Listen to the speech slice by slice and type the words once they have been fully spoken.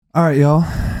All right, y'all.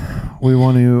 We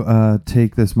want to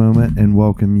take this moment and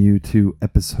welcome you to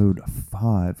episode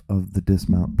 5 of the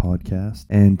Dismount Podcast.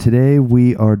 And today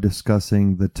we are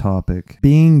discussing the topic,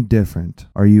 being different.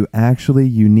 Are you actually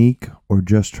unique or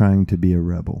just trying to be a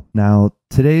rebel? Now,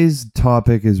 today's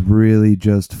topic is really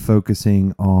just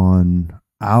focusing on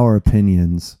our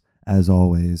opinions, as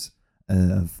always,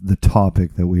 of the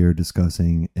topic that we are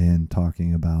discussing and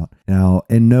talking about. Now,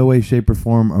 in no way, shape, or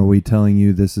form are we telling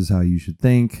you this is how you should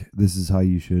think, this is how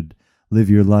you should live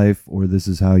your life, or this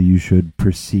is how you should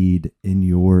proceed in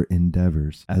your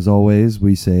endeavors. As always,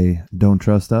 we say, don't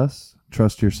trust us,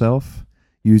 trust yourself,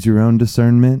 use your own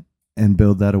discernment, and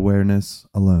build that awareness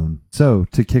alone. So,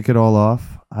 to kick it all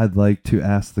off, I'd like to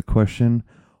ask the question,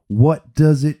 what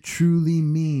does it truly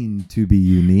mean to be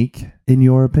unique, in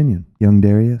your opinion? Young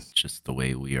Darius? Just the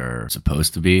way we are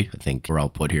supposed to be. I think we're all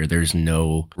put here. There's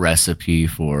no recipe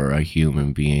for a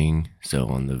human being. So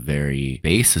on the very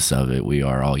basis of it, we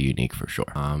are all unique for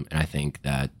sure. And I think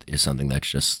that is something that's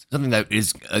just something that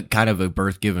is a kind of a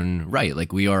birth given right.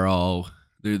 Like we are all,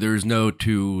 there's no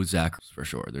two Zach's for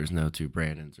sure. There's no two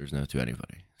Brandons. There's no two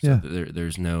anybody. So Yeah.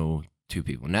 there's no two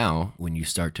people. Now, when you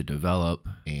start to develop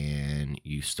and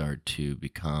you start to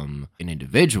become an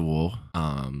individual,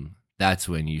 that's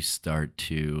when you start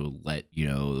to let,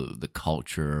 the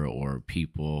culture or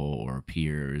people or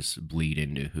peers bleed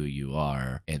into who you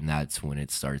are. And that's when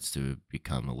it starts to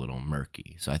become a little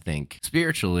murky. So I think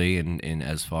spiritually and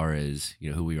as far as,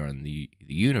 who we are in the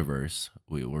universe,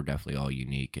 we're definitely all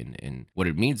unique. And what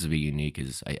it means to be unique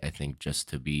is, I think, just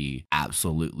to be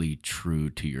absolutely true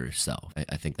to yourself.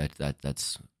 I think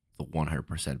that's the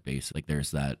 100% basic. Like there's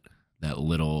that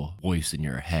little voice in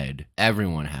your head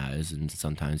everyone has, and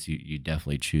sometimes you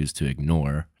definitely choose to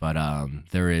ignore, but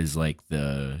there is like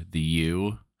the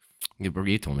you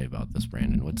told me about this,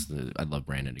 Brandon. I'd love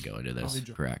Brandon to go into this.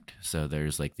 Correct. So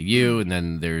there's like the you, and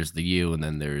then there's the you, and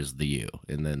then there's the you,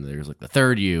 and then there's like the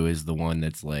third you is the one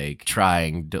that's like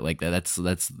trying to like that's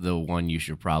the one you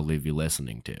should probably be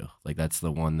listening to. Like that's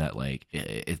the one that like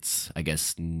it's I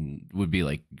guess would be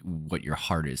like what your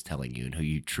heart is telling you and who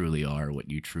you truly are,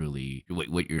 what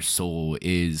your soul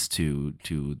is to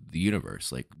the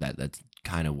universe. Like that's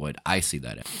kind of what I see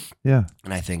that as. Yeah.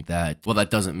 And I think that,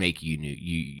 that doesn't make you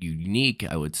unique,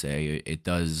 I would say. It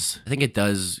does. I think it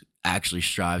does actually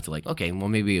strive to like, okay, well,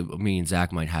 maybe me and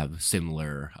Zach might have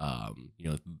similar,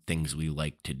 things we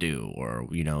like to do. Or,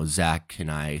 Zach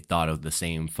and I thought of the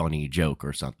same funny joke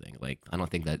or something. Like, I don't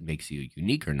think that makes you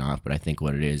unique or not, but I think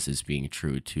what it is being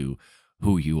true to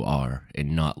who you are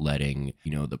and not letting,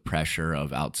 the pressure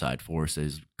of outside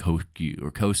forces coax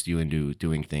you into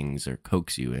doing things or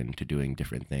coax you into doing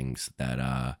different things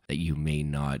that you may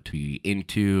not be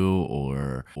into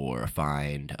or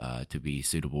find to be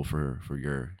suitable for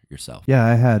yourself. Yeah,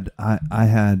 I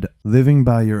had living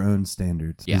by your own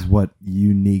standards is what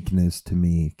uniqueness to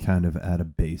me kind of at a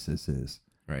basis is.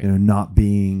 Right. Not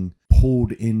being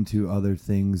pulled into other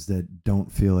things that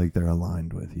don't feel like they're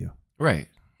aligned with you. Right.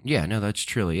 Yeah, no, that's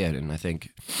truly it. And I think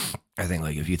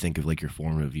like if you think of like your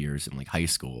formative years in like high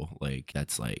school, like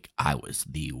that's like I was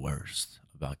the worst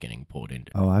about getting pulled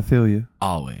into. Oh, I feel you.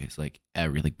 Always like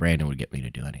Brandon would get me to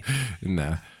do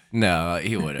anything. No,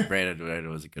 he wouldn't.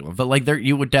 Brandon was a good one, but like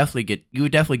you would definitely get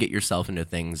yourself into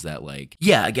things that like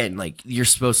again like you're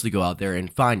supposed to go out there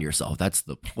and find yourself. That's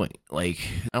the point. Like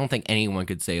I don't think anyone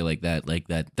could say like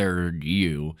that third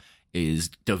you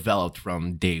is developed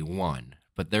from day one.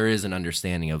 But there is an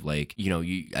understanding of like,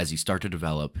 you as you start to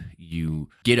develop, you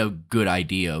get a good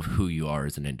idea of who you are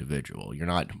as an individual. You're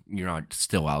not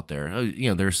still out there.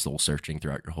 There's soul searching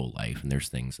throughout your whole life. And there's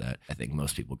things that I think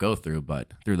most people go through.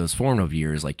 But through those formative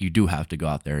years, like you do have to go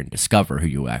out there and discover who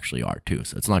you actually are too.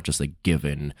 So it's not just like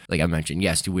given, like I mentioned,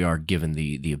 yes, we are given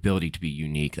the ability to be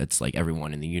unique. That's like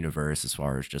everyone in the universe as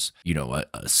far as just,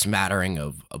 a smattering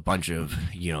of a bunch of,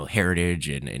 heritage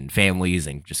and families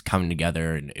and just coming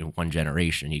together in one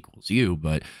generation equals you.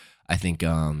 But I think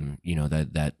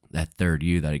that third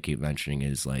you that I keep mentioning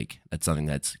is like that's something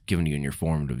that's given you in your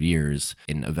formative years,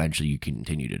 and eventually you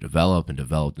continue to develop and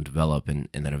develop and develop, and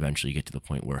then eventually you get to the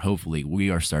point where hopefully we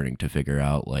are starting to figure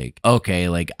out like, okay,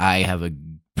 like I have a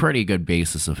pretty good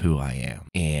basis of who I am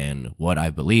and what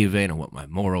I believe in and what my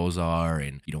morals are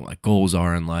and what my goals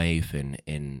are in life,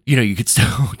 and you could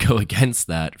still go against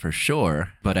that for sure.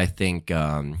 But I think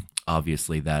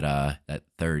obviously that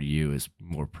third you is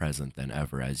more present than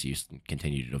ever as you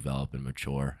continue to develop and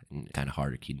mature, and kind of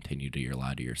hard to continue to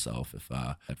lie to yourself if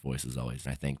that voice is always.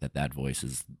 And I think that voice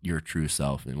is your true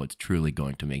self and what's truly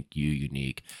going to make you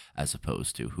unique, as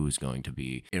opposed to who's going to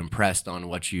be impressed on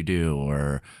what you do,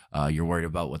 or you're worried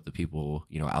about what the people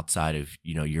outside of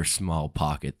your small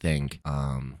pocket think.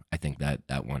 I think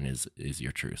that one is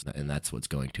your truth, and that's what's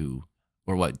going to,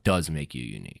 or what does make you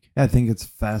unique. I think it's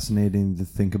fascinating to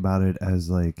think about it as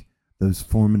like those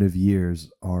formative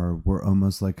years we're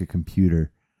almost like a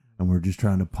computer, and we're just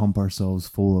trying to pump ourselves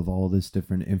full of all this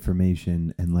different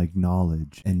information and like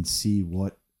knowledge, and see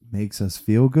what makes us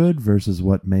feel good versus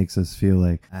what makes us feel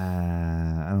like,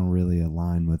 I don't really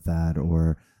align with that,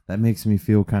 or that makes me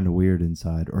feel kind of weird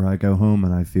inside, or I go home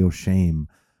and I feel shame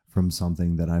from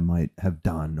something that I might have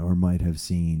done or might have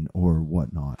seen or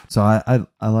whatnot. So I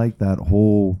like that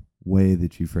whole way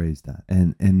that you phrased that.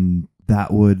 And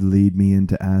that would lead me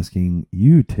into asking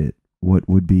you, Tit, what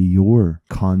would be your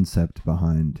concept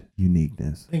behind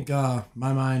uniqueness? I think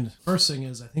my mind, first thing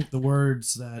is, I think the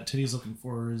words that Titty's looking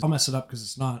for is, I'll mess it up because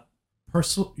it's not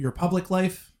personal, your public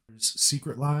life, there's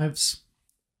secret lives,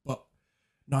 but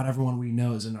not everyone we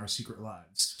know is in our secret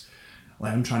lives.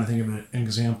 Like, I'm trying to think of an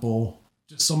example.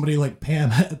 Just somebody like Pam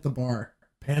at the bar.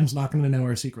 Pam's not going to know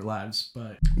our secret lives,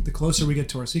 but the closer we get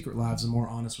to our secret lives, the more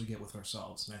honest we get with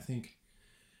ourselves. And I think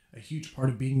a huge part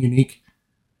of being unique,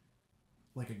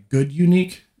 like a good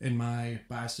unique, in my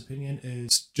biased opinion,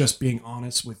 is just being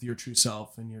honest with your true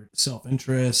self and your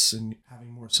self-interests and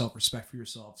having more self-respect for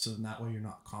yourself. So in that way you're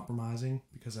not compromising,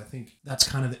 because I think that's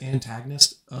kind of the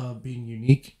antagonist of being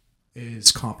unique,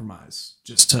 is compromise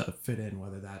just to fit in,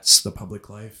 whether that's the public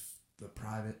life, the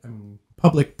private,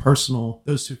 public, personal,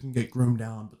 those two can get groomed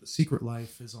down, but the secret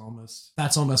life is almost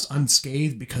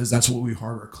unscathed, because that's what we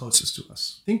harbor closest to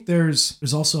us. I think there's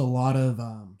also a lot of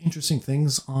interesting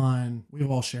things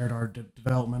we've all shared our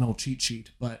developmental cheat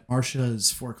sheet, but Marsha's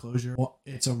foreclosure, well,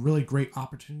 it's a really great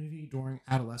opportunity during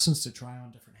adolescence to try on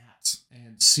different hats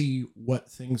and see what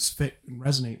things fit and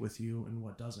resonate with you and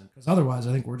what doesn't. Because otherwise,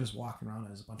 I think we're just walking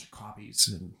around as a bunch of copies,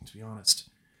 and to be honest,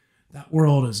 that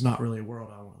world is not really a world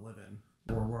I want to live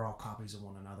in, where we're all copies of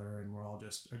one another and we're all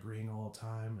just agreeing all the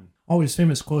time. And always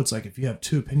famous quotes like, if you have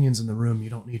two opinions in the room, you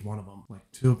don't need one of them. Like,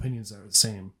 two opinions that are the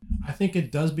same. I think it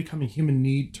does become a human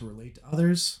need to relate to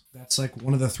others. That's like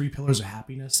one of the three pillars of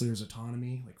happiness. There's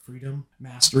autonomy, like freedom,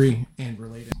 mastery, and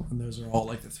related. And those are all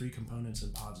like the three components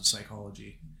in positive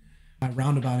psychology. My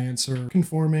roundabout answer,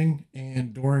 conforming,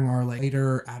 and during our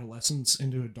later adolescence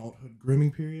into adulthood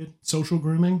grooming period, social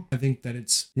grooming, I think that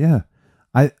it's... Yeah.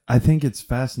 I think it's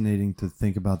fascinating to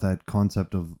think about that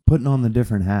concept of putting on the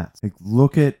different hats. Like,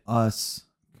 look at us,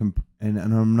 and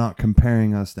I'm not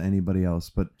comparing us to anybody else,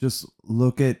 but just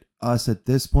look at us at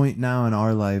this point now in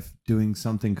our life doing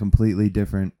something completely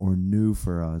different or new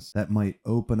for us that might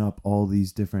open up all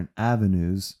these different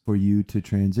avenues for you to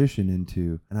transition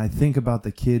into. And I think about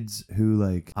the kids who,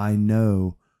 like, I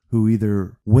know who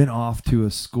either went off to a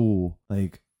school,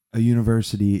 like a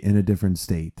university in a different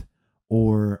state,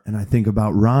 and I think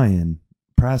about Ryan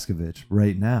Praskovich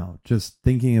right now, just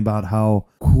thinking about how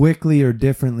quickly or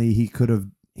differently he could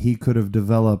have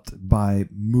developed by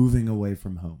moving away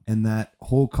from home. And that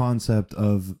whole concept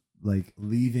of like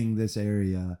leaving this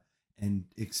area and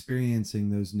experiencing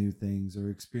those new things, or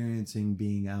experiencing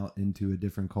being out into a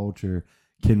different culture,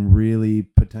 can really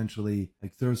potentially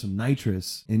like throw some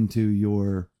nitrous into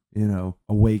your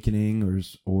awakening,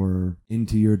 or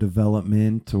into your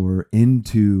development, or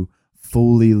into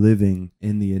fully living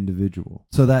in the individual.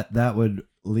 So that would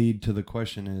lead to the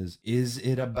question is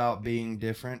it about being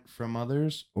different from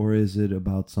others, or is it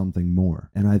about something more?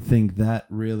 And I think that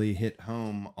really hit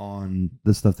home on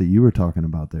the stuff that you were talking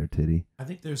about there, Titty. I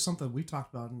think there's something we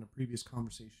talked about in a previous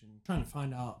conversation, trying to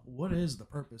find out what is the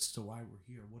purpose to why we're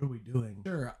here. What are we doing?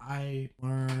 Sure, I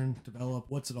learn, develop,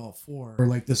 what's it all for? Or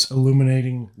like this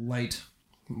illuminating light,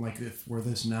 like if we're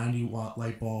this 90-watt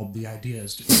light bulb, the idea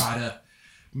is to try to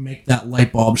make that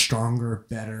light bulb stronger,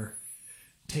 better,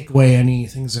 take away any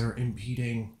things that are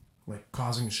impeding, like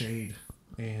causing shade,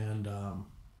 and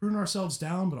prune ourselves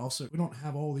down. But also, we don't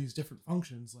have all these different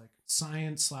functions. Like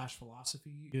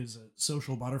science/philosophy is a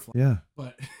social butterfly. Yeah.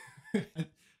 But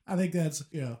I think that's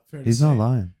fair to say. He's not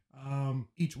lying.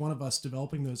 Each one of us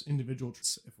developing those individual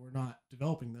traits. If we're not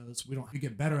developing those, we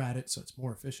get better at it, so it's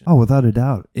more efficient. Oh, without a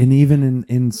doubt. And even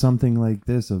in something like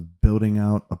this of building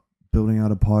out a building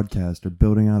out a podcast or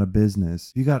building out a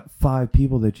business, you got 5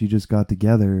 people that you just got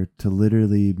together to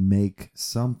literally make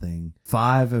something.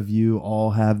 5 of you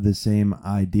all have the same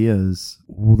ideas.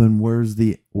 Well, then where's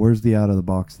the out of the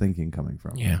box thinking coming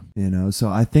from? Yeah. So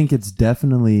I think there's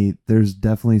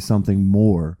definitely something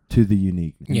more to the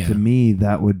unique. Yeah. To me,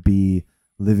 that would be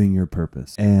living your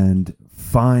purpose and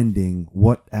finding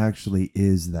what actually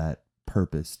is that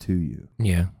purpose to you.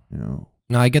 Yeah.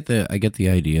 No, I get the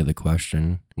idea of the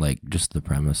question, like just the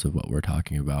premise of what we're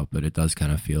talking about, but it does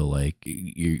kind of feel like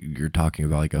you're talking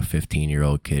about like a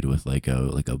 15-year-old kid with like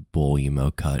a bull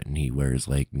emo cut, and he wears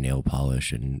like nail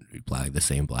polish and the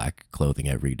same black clothing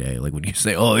every day. Like when you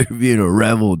say, "Oh, you're being a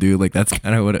rebel, dude," like that's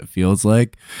kind of what it feels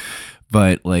like.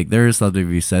 But like there is something to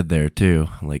be said there too.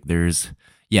 Like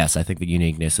yes, I think the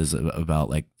uniqueness is about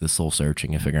like the soul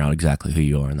searching and figuring out exactly who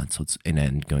you are, and that's what's in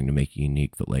end going to make you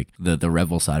unique. But like the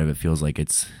rebel side of it feels like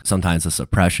it's sometimes a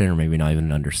suppression or maybe not even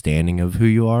an understanding of who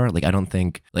you are. Like I don't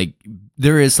think like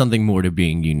there is something more to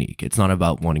being unique. It's not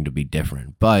about wanting to be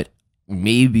different, but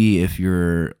maybe if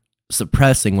you're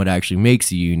suppressing what actually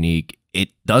makes you unique, it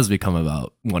does become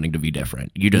about wanting to be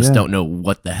different. You just don't know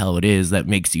what the hell it is that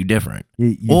makes you different.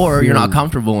 You're not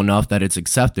comfortable enough that it's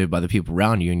accepted by the people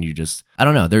around you, and you just, I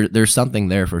don't know, there's something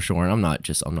there for sure. And I'm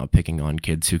not picking on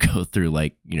kids who go through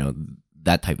like,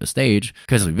 that type of stage,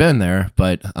 because we've been there.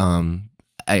 But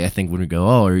I think when we go,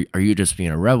 oh, are you just being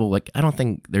a rebel? Like, I don't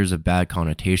think there's a bad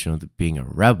connotation with being a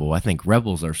rebel. I think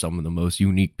rebels are some of the most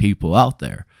unique people out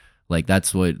there. Like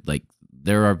that's what, like,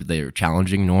 they're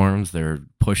challenging norms. They're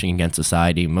pushing against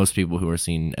society. Most people who are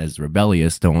seen as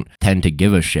rebellious don't tend to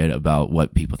give a shit about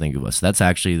what people think of us. That's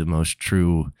actually the most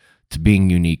true to being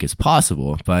unique as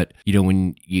possible. But,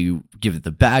 when you give it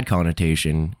the bad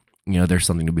connotation, there's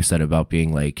something to be said about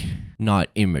being like not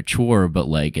immature, but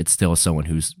like it's still someone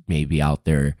who's maybe out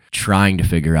there trying to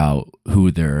figure out who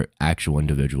their actual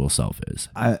individual self is.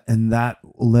 And that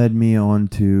led me on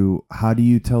to, how do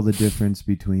you tell the difference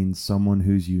between someone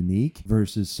who's unique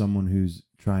versus someone who's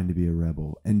trying to be a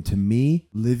rebel? And to me,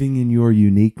 living in your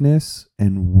uniqueness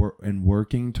and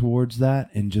working towards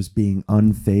that and just being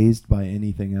unfazed by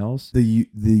anything else, the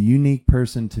unique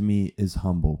person to me is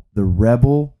humble. The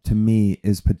rebel to me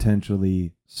is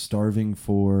potentially starving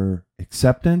for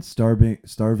acceptance,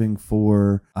 starving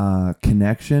for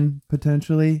connection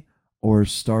potentially, or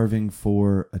starving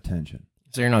for attention.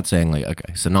 So you're not saying like,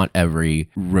 okay, so not every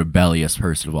rebellious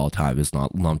person of all time is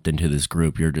not lumped into this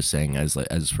group. You're just saying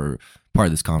as for part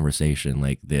of this conversation,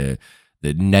 like the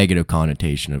negative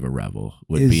connotation of a rebel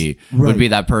would be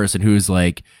that person who's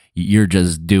like, you're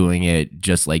just doing it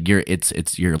just like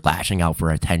you're lashing out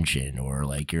for attention, or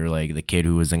like you're like the kid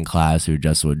who was in class who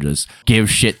would just give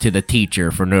shit to the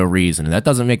teacher for no reason. And that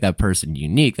doesn't make that person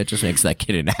unique. That just makes that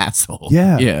kid an asshole.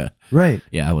 Yeah. Right.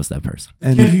 Yeah, I was that person.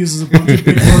 And kid uses a bunch of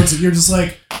big words and you're just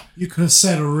like, you could have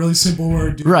said a really simple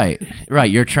word, dude. Right.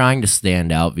 You're trying to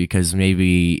stand out because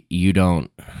maybe you don't,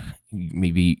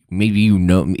 maybe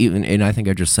even, and I think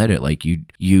I just said it, like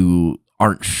you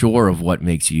aren't sure of what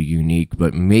makes you unique,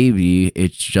 but maybe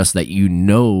it's just that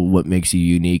what makes you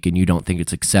unique and you don't think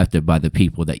it's accepted by the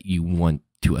people that you want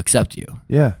to accept you.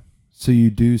 Yeah. So you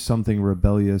do something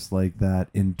rebellious like that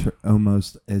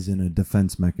almost as in a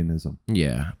defense mechanism.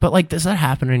 Yeah. But like, does that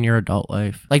happen in your adult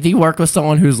life? Like, do you work with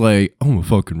someone who's like, I'm a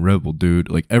fucking rebel,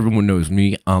 dude. Like, everyone knows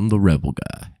me. I'm the rebel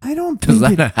guy. I don't think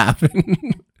Does that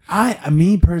happen?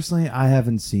 Me personally, I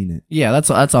haven't seen it. Yeah, that's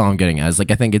all I'm getting at. Is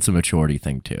like, I think it's a maturity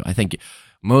thing too. I think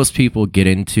most people get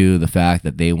into the fact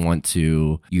that they want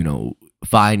to,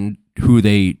 find who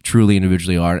they truly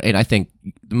individually are. And I think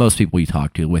most people you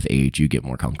talk to with age, you get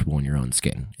more comfortable in your own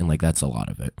skin. And like, that's a lot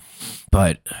of it.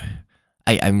 But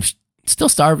I'm still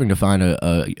starving to find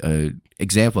a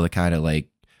example that kind of like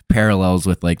parallels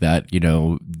with like that,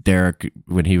 Derek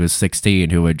when he was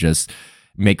 16, who would just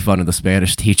make fun of the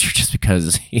Spanish teacher just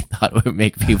because he thought it would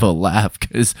make people laugh,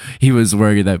 because he was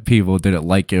worried that people didn't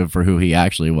like him for who he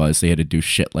actually was. So he had to do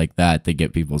shit like that to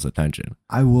get people's attention.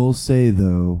 I will say,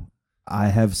 though, I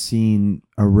have seen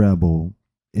a rebel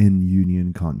in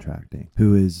union contracting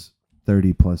who is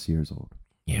 30 plus years old.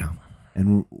 Yeah.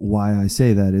 And why I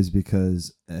say that is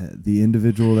because the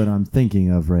individual that I'm thinking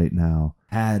of right now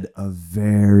had a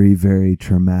very, very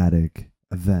traumatic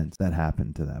event that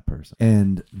happened to that person.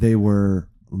 And they were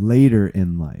later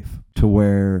in life to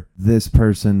where this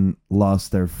person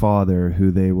lost their father,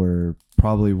 who they were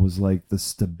probably was like the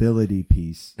stability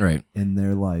piece in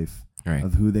their life. Right.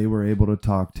 Of who they were able to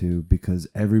talk to, because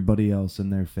everybody else in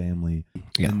their family,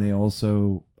 and they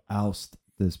also oust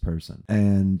this person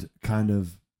and kind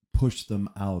of push them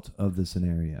out of the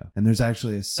scenario. And there's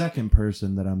actually a second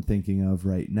person that I'm thinking of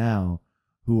right now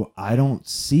who I don't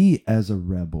see as a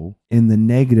rebel in the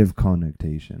negative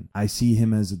connotation. I see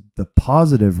him as the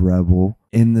positive rebel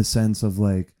in the sense of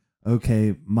like,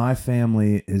 okay, my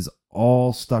family is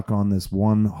all stuck on this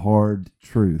one hard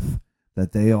truth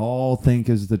that they all think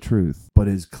is the truth, but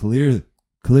is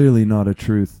clearly not a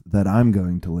truth that I'm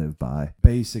going to live by.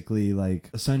 Basically, like,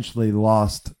 essentially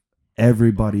lost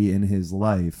everybody in his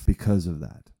life because of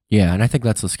that. Yeah, and I think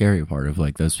that's the scary part of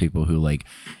like those people who like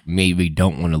maybe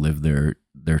don't want to live their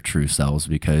true selves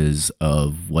because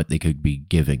of what they could be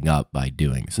giving up by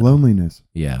doing so. Loneliness.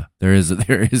 Yeah, there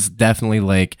is definitely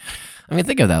like, I mean,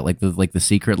 think of that, like the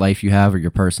secret life you have, or your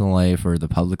personal life, or the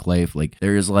public life. Like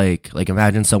there is like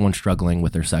imagine someone struggling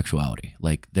with their sexuality.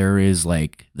 Like there is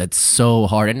like, that's so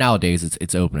hard. And nowadays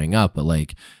it's opening up, but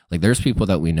like there's people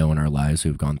that we know in our lives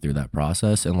who've gone through that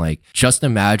process, and like just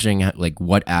imagining like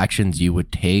what actions you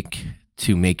would take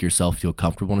to make yourself feel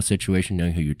comfortable in a situation,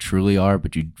 knowing who you truly are,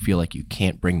 but you feel like you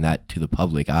can't bring that to the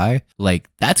public eye. Like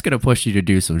that's gonna push you to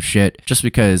do some shit just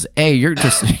because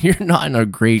you're not in a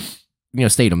great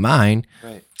state of mind.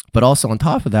 Right. But also on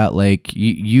top of that, like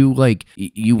you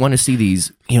want to see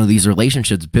these these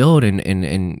relationships build,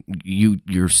 and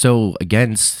you're so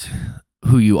against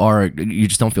who you are, you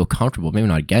just don't feel comfortable. Maybe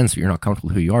not against, but you're not comfortable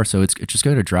with who you are. So it's just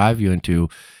going to drive you into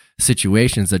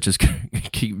situations that just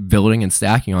keep building and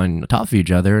stacking on top of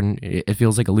each other, and it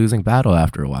feels like a losing battle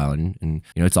after a while. And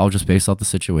it's all just based off the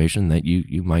situation that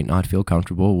you might not feel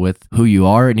comfortable with who you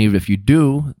are, and even if you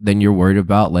do, then you're worried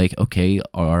about like, okay,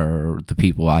 are the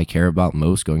people I care about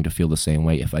most going to feel the same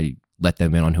way if I let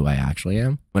them in on who I actually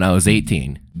am? When I was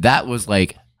 18, that was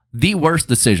like the worst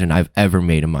decision I've ever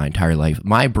made in my entire life.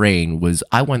 My brain was,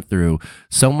 I went through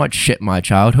so much shit in my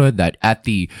childhood that at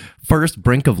the first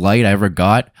brink of light I ever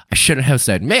got, I shouldn't have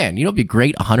said, man, it'd be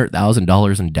great,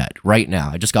 $100,000 in debt right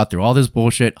now. I just got through all this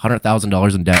bullshit,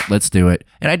 $100,000 in debt, let's do it.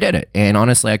 And I did it. And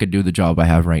honestly, I could do the job I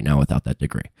have right now without that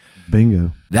degree.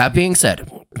 Bingo. That being said,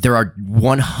 there are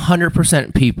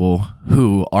 100% people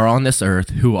who are on this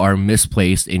earth who are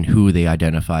misplaced in who they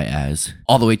identify as,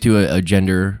 all the way to a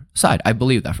gender side. I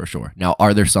believe that for sure. Now,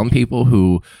 are there some people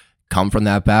who come from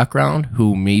that background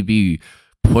who maybe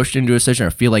pushed into a decision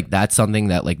or feel like that's something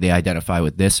that like they identify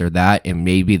with this or that, and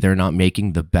maybe they're not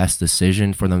making the best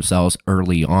decision for themselves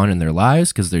early on in their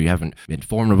lives because they haven't been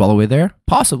formed all the way there?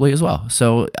 Possibly as well.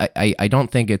 So I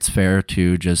don't think it's fair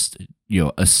to just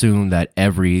assume that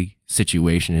every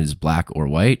situation is black or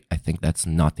white. I think that's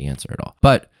not the answer at all.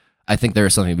 But I think there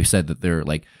is something to be said that there are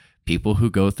like people who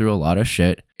go through a lot of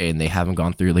shit and they haven't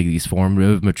gone through like these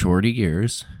formative maturity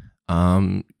years,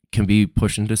 can be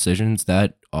pushing decisions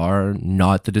that are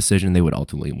not the decision they would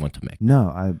ultimately want to make. No,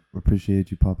 I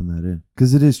appreciate you popping that in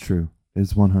because it is true.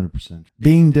 It's 100%.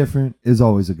 Being different is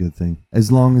always a good thing, as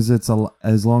long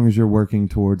as you're working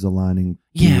towards aligning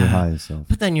to your highest self.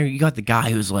 But then you got the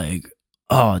guy who's like,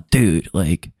 oh, dude,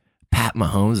 like Pat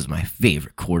Mahomes is my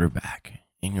favorite quarterback,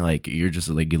 and you're just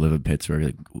like, you live in Pittsburgh.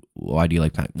 Like, why do you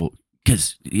like Pat? Well,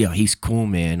 because he's cool,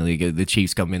 man. Like the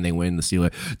Chiefs come in, they win. The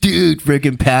Steelers, dude,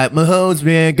 freaking Pat Mahomes,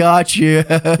 man, got you.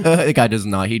 The guy does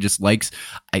not. He just likes.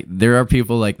 There are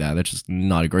people like that. That's just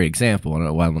not a great example. I don't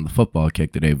know why I'm on the football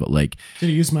kick today, but like, could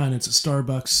you use mine? It's a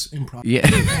Starbucks improv. Yeah.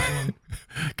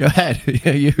 Go ahead.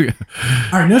 Yeah, you.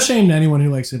 All right, no shame to anyone who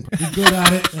likes improv. You're good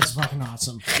at it. That's fucking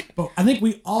awesome. But I think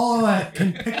we all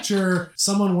can picture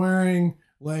someone wearing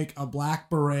like a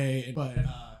black beret, but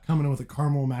coming in with a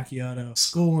caramel macchiato,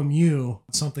 schooling you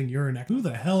something you're in. Who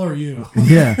the hell are you?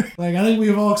 Yeah. Like, I think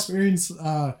we've all experienced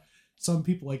some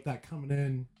people like that coming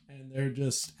in and they're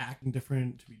just acting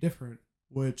different to be different,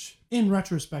 which in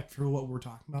retrospect for what we're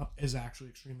talking about is actually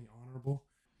extremely honorable.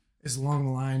 Is along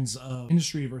the lines of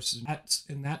industry versus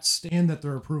in that stand that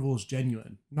their approval is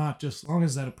genuine. Not just as long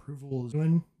as that approval is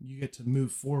genuine, you get to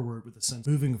move forward with a sense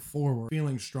of moving forward,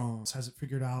 feeling strong. Has it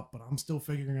figured out, but I'm still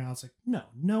figuring it out. It's like,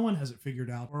 no one has it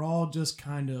figured out. We're all just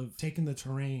kind of taking the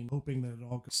terrain, hoping that it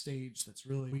all goes stage. That's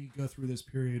really, we go through this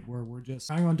period where we're just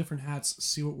trying on different hats,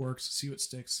 see what works, see what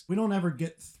sticks. We don't ever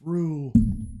get through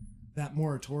that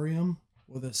moratorium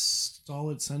with a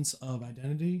solid sense of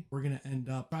identity. We're going to end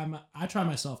up, I try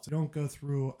myself to don't go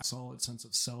through a solid sense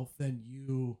of self. Then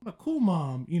I'm a cool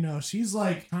mom, she's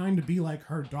like trying to be like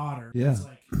her daughter. Yeah. It's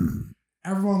like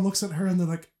everyone looks at her and they're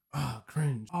like, oh,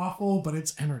 cringe, awful, but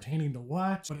it's entertaining to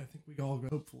watch. But I think we all go,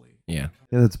 hopefully. Yeah.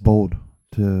 Yeah, that's bold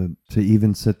to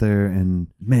even sit there, and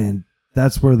man,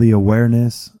 that's where the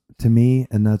awareness to me,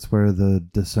 and that's where the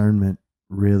discernment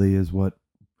really is what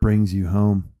brings you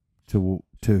home to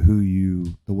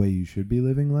the way you should be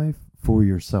living life for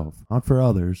yourself, not for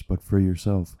others, but for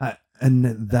yourself. And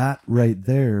that right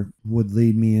there would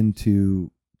lead me into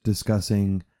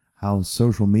discussing how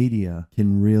social media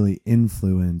can really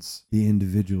influence the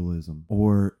individualism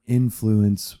or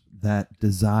influence that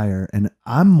desire. And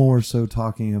I'm more so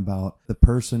talking about the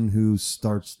person who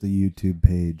starts the YouTube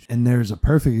page. And there's a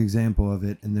perfect example of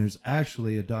it. And there's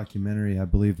actually a documentary, I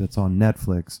believe, that's on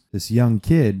Netflix. This young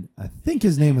kid, I think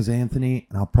his name was Anthony,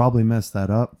 and I'll probably mess that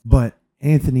up, but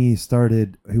Anthony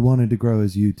he wanted to grow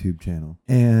his YouTube channel.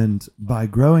 And by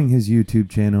growing his YouTube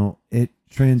channel, it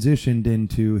transitioned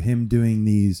into him doing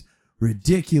these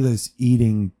ridiculous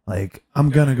eating, like,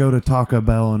 I'm gonna go to Taco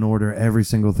Bell and order every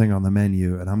single thing on the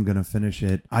menu, and I'm gonna finish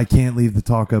it. I can't leave the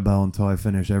Taco Bell until I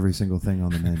finish every single thing on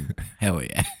the menu. Hell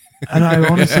yeah. And I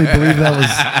honestly believe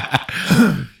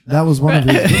that was one of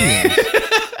his videos.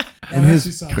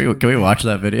 And can we watch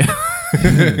that video?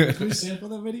 Can we sample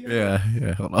that video?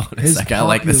 Yeah. Hold on a second. I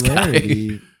like this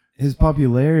guy. His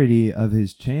popularity of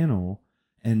his channel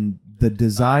and the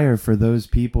desire for those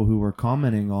people who were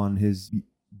commenting on his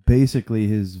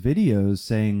videos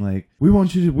saying, like, we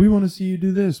want to see you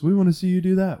do this, we want to see you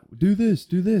do that, do this,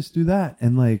 do that,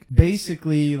 and like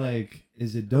basically, like,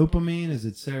 is it dopamine, is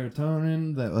it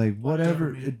serotonin, that, like,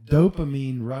 whatever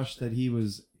dopamine rush that he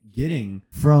was getting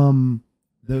from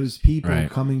those people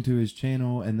coming to his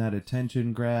channel, and that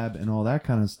attention grab and all that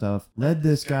kind of stuff led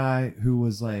this guy who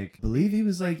was like, I believe he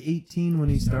was like 18 when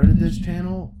he started this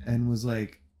channel, and was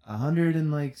like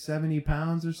 170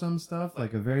 pounds or some stuff,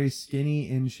 like a very skinny,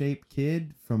 in shape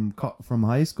kid from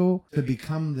high school, to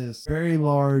become this very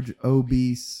large,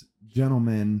 obese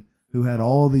gentleman who had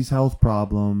all these health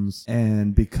problems.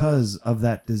 And because of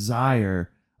that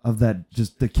desire, of that,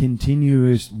 just the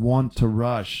continuous want to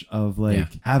rush of,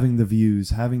 like, having the views,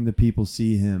 having the people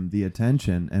see him, the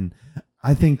attention. And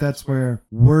I think that's where,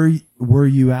 were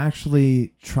you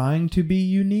actually trying to be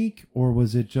unique, or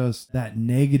was it just that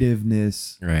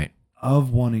negativeness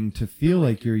of wanting to feel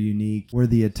like you're unique, where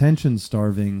the attention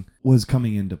starving was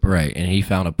coming into play? Right. And he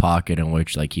found a pocket in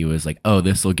which, like, he was like, oh,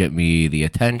 this will get me the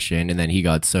attention. And then he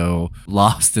got so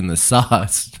lost in the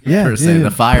sauce.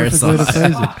 The fire sauce.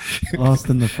 Lost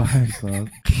in the fire sauce.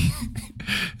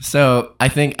 So I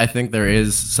think there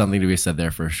is something to be said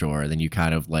there for sure. Then you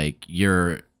kind of, like,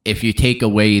 if you take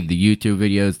away the YouTube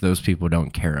videos, those people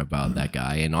don't care about that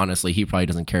guy. And honestly, he probably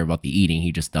doesn't care about the eating.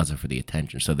 He just does it for the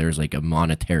attention. So there's, like, a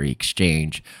monetary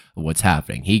exchange of what's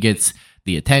happening. He gets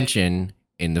the attention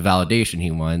and the validation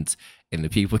he wants, and the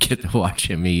people get to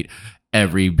watch him eat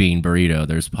every bean burrito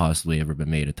there's possibly ever been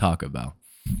made at Taco Bell.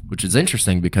 Which is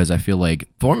interesting, because I feel like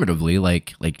formatively,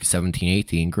 like 17,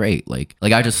 18, great. Like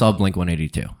I just saw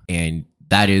Blink-182, and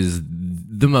that is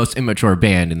the most immature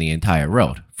band in the entire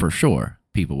world, for sure,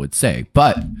 people would say.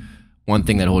 But one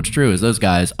thing that holds true is those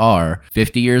guys are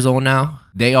 50 years old now.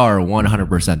 They are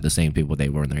 100% the same people they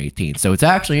were when they're 18. So it's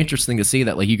actually interesting to see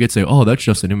that, like, you could say, oh, that's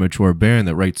just an immature band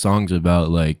that writes songs about,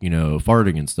 like, you know,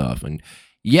 farting and stuff. And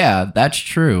yeah, that's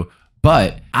true.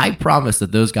 But I promise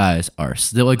that those guys are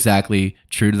still exactly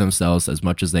true to themselves as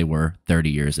much as they were 30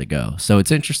 years ago. So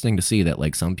it's interesting to see that,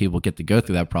 like, some people get to go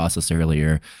through that process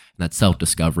earlier, and that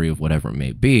self-discovery of whatever it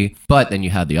may be. But then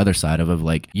you have the other side of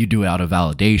like, you do it out of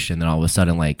validation, then all of a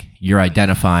sudden, like, you're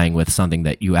identifying with something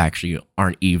that you actually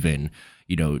aren't even,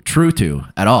 you know, true to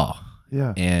at all.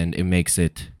 Yeah. And it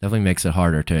definitely makes it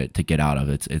harder to get out of.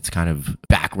 It's kind of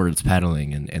backwards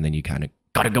pedaling, and then you kind of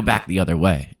got to go back the other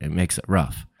way. It makes it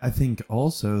rough. I think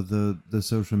also the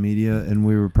social media, and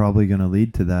we were probably going to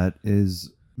lead to that,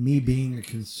 is me being a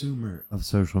consumer of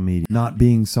social media, not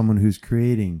being someone who's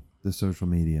creating the social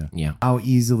media. Yeah. How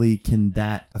easily can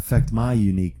that affect my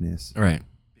uniqueness? Right.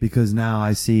 Because now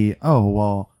I see, oh,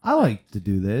 well, I like to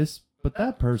do this, but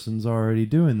that person's already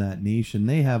doing that niche, and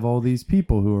they have all these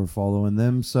people who are following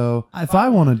them. So if I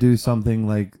want to do something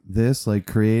like this, like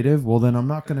creative, well, then I'm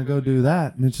not going to go do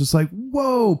that. And it's just like,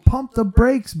 whoa, pump the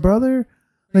brakes, brother.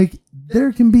 Like,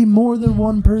 there can be more than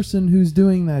one person who's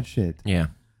doing that shit. Yeah.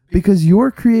 Because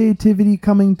your creativity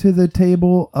coming to the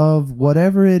table of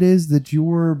whatever it is that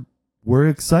we're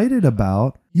excited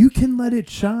about, you can let it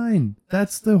shine.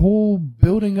 That's the whole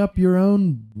building up your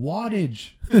own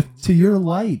wattage to your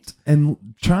light and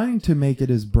trying to make it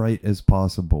as bright as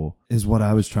possible is what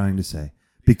I was trying to say.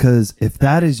 Because if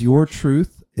that is your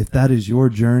truth, if that is your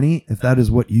journey, if that is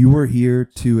what you were here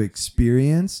to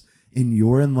experience in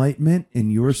your enlightenment, in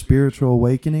your spiritual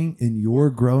awakening, in your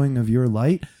growing of your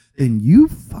light, then you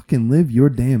fucking live your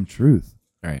damn truth.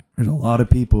 Right. There's a lot of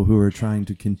people who are trying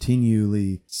to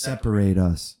continually separate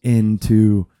us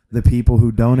into the people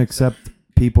who don't accept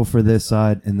people for this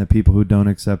side and the people who don't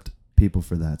accept people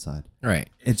for that side. Right.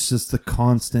 It's just the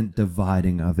constant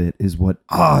dividing of it is what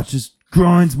just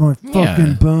grinds my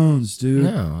fucking bones, dude.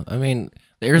 No, I mean,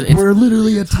 we're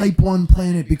literally a type 1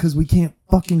 planet because we can't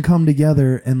fucking come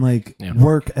together and like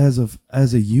work as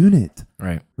a unit.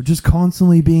 Right. We're just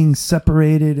constantly being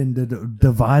separated and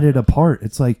divided apart.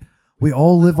 It's like we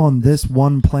all live on this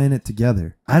one planet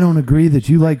together. I don't agree that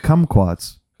you like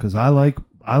kumquats because I like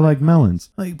melons.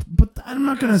 Like, but I'm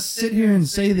not gonna sit here and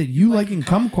say that you liking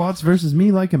kumquats versus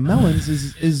me liking melons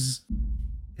is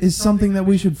something that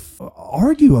we should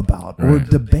argue about or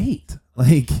debate.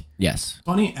 Like, yes.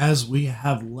 Funny as we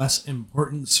have less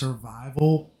important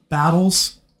survival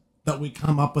battles, that we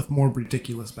come up with more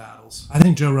ridiculous battles. I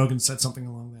think Joe Rogan said something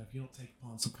along that if you don't take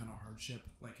on some kind of hardship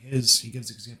like he gives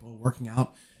the example of working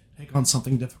out, take on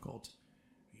something difficult.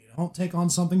 You don't take on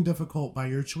something difficult by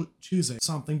your choosing.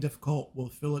 Something difficult will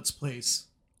fill its place.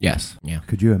 Yes. Yeah.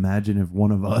 Could you imagine if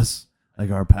one of us,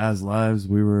 like our past lives,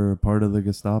 we were a part of the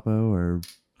Gestapo or...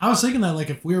 I was thinking that,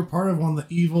 like, if we were part of one of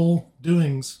the evil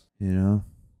doings... You know,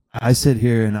 I sit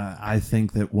here and I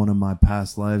think that one of my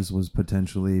past lives was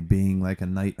potentially being like a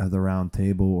Knight of the Round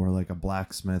Table or like a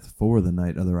blacksmith for the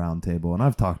Knight of the Round Table. And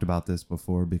I've talked about this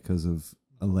before because of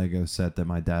a Lego set that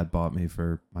my dad bought me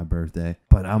for my birthday.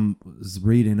 But I'm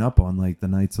reading up on like the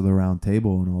Knights of the Round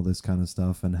Table and all this kind of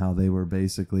stuff and how they were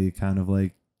basically kind of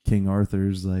like King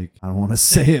Arthur's, like, I don't want to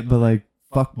say it, but like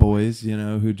fuck boys, you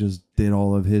know, who just did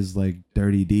all of his like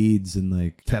dirty deeds and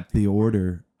like kept the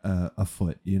order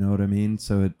afoot, you know what I mean?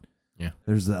 So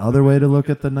there's the other way to look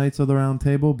at the Knights of the Round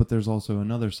Table, but there's also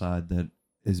another side that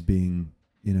is being,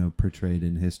 you know, portrayed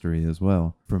in history as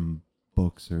well from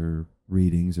books or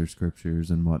readings or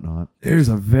scriptures and whatnot. There's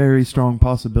a very strong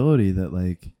possibility that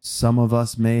like some of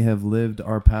us may have lived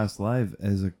our past life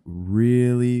as a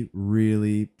really,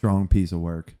 really strong piece of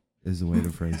work is the way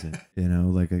to phrase it, you know,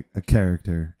 like a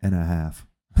character and a half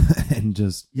and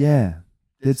just,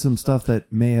 did some stuff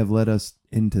that may have led us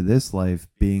into this life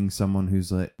being someone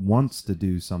who's like wants to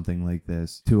do something like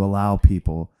this to allow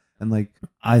people. And like,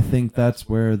 I think that's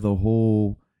where the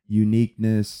whole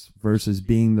uniqueness versus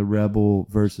being the rebel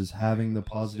versus having the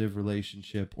positive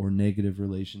relationship or negative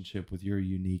relationship with your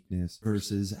uniqueness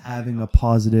versus having a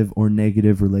positive or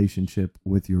negative relationship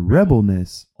with your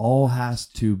rebelness all has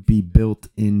to be built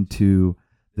into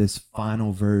this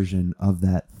final version of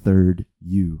that third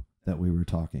you that we were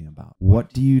talking about.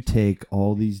 What do you take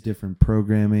all these different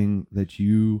programming that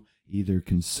you either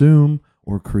consume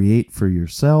or create for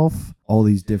yourself, all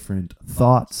these different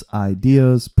thoughts,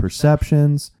 ideas,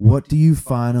 perceptions, what do you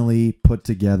finally put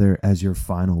together as your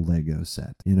final Lego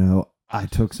set? You know, I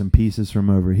took some pieces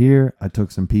from over here, I took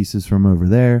some pieces from over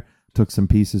there, took some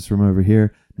pieces from over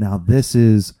here. Now this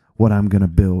is what I'm going to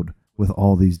build with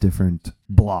all these different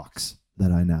blocks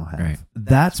that I now have. Right.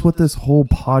 That's what this whole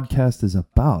podcast is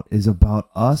about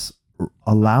us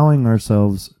allowing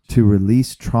ourselves to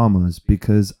release traumas,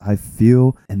 because I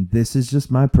feel, and this is just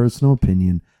my personal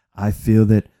opinion, I feel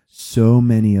that so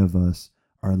many of us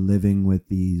are living with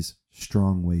these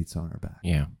strong weights on our back.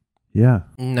 Yeah. Yeah.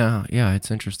 No, yeah,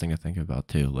 it's interesting to think about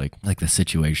too. Like the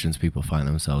situations people find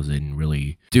themselves in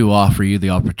really do offer you the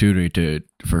opportunity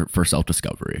for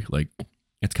self-discovery. Like,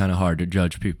 it's kind of hard to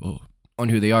judge people on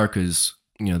who they are because,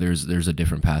 you know, there's a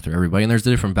different path for everybody and there's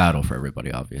a different battle for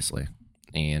everybody, obviously.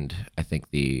 And I think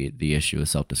the issue of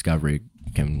self-discovery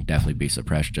can definitely be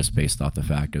suppressed just based off the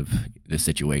fact of the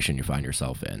situation you find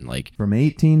yourself in. Like, from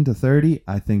 18 to 30,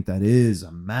 I think that is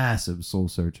a massive soul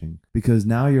searching, because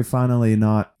now you're finally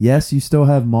not, yes, you still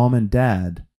have mom and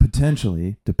dad,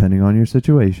 potentially, depending on your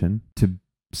situation, to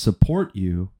support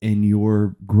you in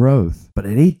your growth. But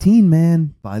at 18,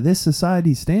 man, by this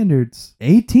society's standards,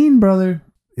 18, brother,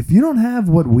 if you don't have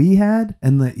what we had,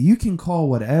 and that you can call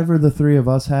whatever the three of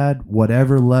us had,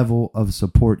 whatever level of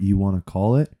support you want to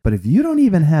call it, but if you don't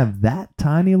even have that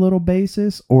tiny little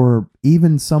basis, or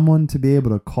even someone to be able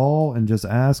to call and just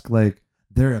ask like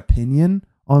their opinion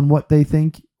on what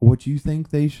you think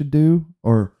they should do,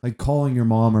 or like calling your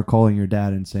mom or calling your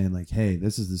dad and saying like, hey,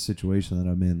 this is the situation that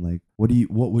I'm in, like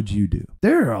what would you do?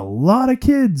 There are a lot of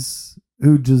kids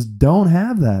who just don't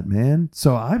have that, man.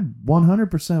 So I'm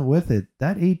 100% with it.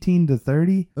 That 18 to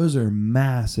 30, those are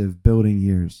massive building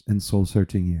years and soul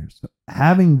searching years. So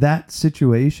having that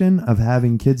situation of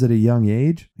having kids at a young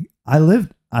age, I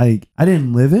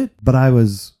didn't live it, but I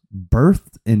was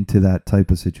birthed into that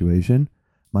type of situation.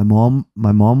 My mom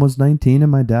was 19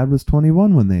 and my dad was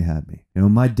 21 when they had me. You know,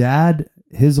 my dad,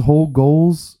 his whole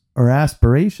goals or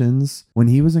aspirations when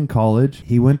he was in college,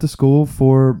 he went to school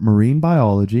for marine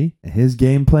biology. His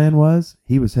game plan was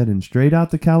he was heading straight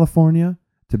out to California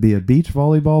to be a beach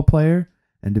volleyball player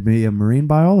and to be a marine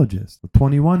biologist. At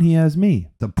 21, he has me.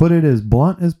 To put it as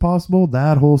blunt as possible,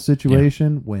 that whole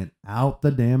situation went out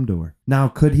the damn door. Now,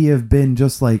 could he have been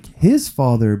just like his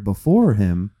father before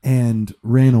him and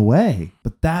ran away?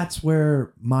 But that's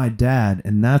where my dad,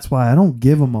 and that's why I don't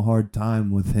give him a hard time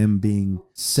with him being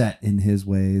set in his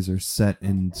ways or set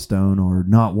in stone or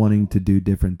not wanting to do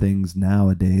different things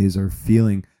nowadays or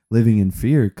living in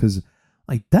fear. Because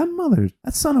like that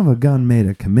son of a gun made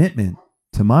a commitment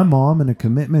to my mom and a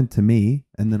commitment to me,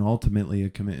 and then ultimately a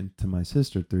commitment to my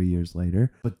sister 3 years later.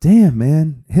 But damn,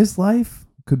 man, his life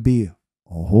could be a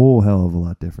whole hell of a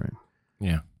lot different.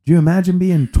 Yeah. Do you imagine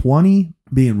being 20,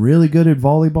 being really good at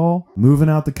volleyball, moving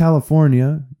out to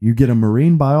California, you get a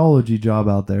marine biology job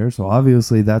out there, so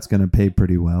obviously that's going to pay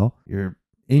pretty well. You're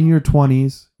in your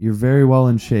 20s, you're very well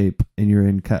in shape, and you're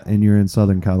in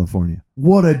Southern California.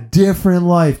 What a different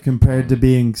life compared to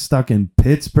being stuck in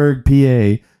Pittsburgh,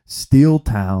 PA, Steel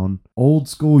Town, old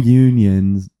school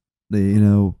unions.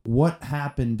 What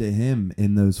happened to him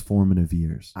in those formative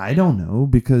years? I don't know,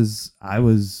 because I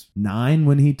was 9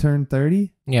 when he turned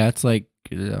 30. Yeah, it's like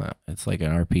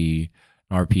an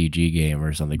RPG game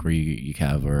or something where you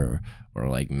have or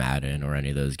like Madden or any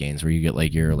of those games where you get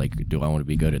like you're like, do I want to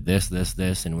be good at this,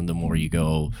 and when the more you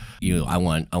go, I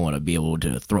want to be able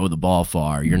to throw the ball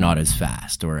far. You're not as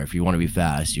fast, or if you want to be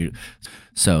fast,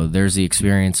 so there's the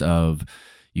experience of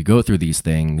you go through these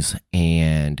things,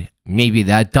 and maybe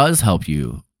that does help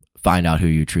you find out who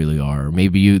you truly are.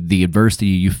 Maybe the adversity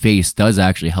you face does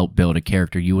actually help build a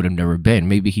character you would have never been.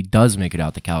 Maybe he does make it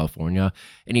out to California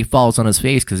and he falls on his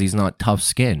face because he's not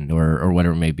tough-skinned or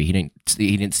whatever it may be. He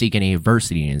didn't seek any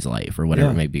adversity in his life or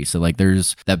whatever it may be. So like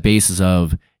there's that basis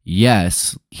of,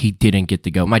 yes, he didn't get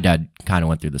to go. My dad kind of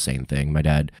went through the same thing. My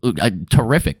dad, a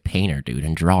terrific painter, dude,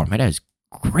 and drawer. My dad's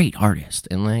great artist,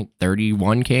 and like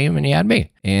 31 came and he had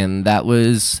me, and that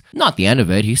was not the end of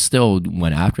it. He still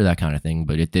went after that kind of thing,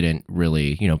 but it didn't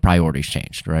really, priorities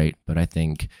changed, right? But I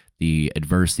think the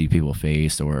adversity people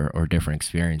face or different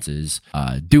experiences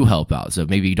do help out. So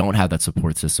maybe you don't have that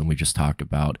support system we just talked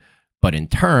about, but in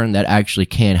turn, that actually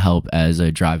can help as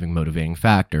a driving, motivating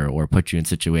factor, or put you in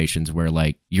situations where,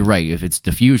 like, you're right, if it's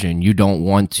diffusion, you don't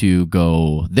want to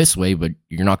go this way, but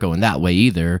you're not going that way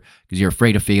either because you're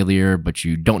afraid of failure, but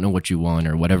you don't know what you want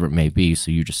or whatever it may be.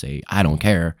 So you just say, I don't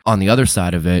care. On the other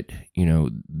side of it,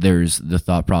 there's the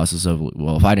thought process of,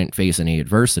 well, if I didn't face any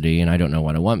adversity and I don't know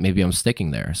what I want, maybe I'm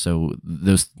sticking there. So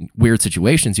those weird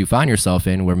situations you find yourself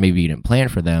in where maybe you didn't plan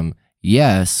for them,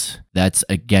 yes, that's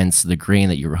against the grain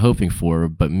that you were hoping for,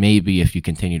 but maybe if you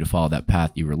continue to follow that path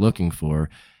you were looking for,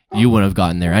 you wouldn't have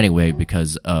gotten there anyway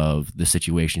because of the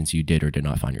situations you did or did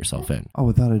not find yourself in. Oh,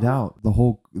 without a doubt.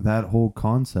 That whole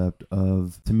concept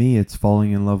of, to me, it's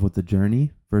falling in love with the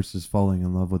journey versus falling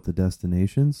in love with the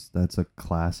destinations. That's a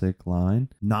classic line.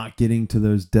 Not getting to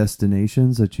those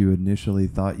destinations that you initially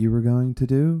thought you were going to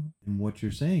do. And what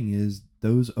you're saying is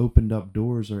those opened up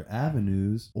doors or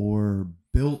avenues or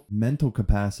built mental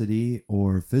capacity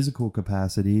or physical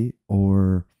capacity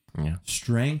or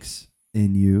strengths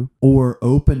in you, or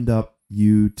opened up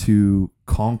you to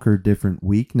conquer different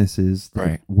weaknesses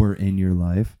that were in your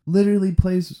life, literally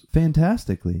plays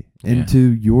fantastically into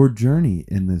your journey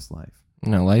in this life.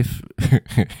 Life.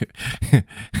 I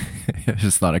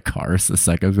just thought of cars a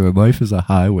second ago. Life is a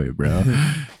highway, bro.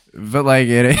 But like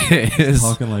it is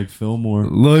talking like Fillmore.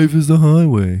 Life is a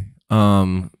highway.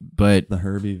 But the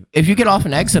Herbie. If you get off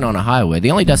an exit on a highway,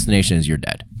 the only destination is you're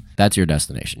dead. That's your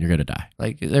destination. You're gonna die.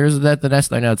 Like there's that.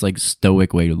 I know it's like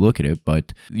stoic way to look at it,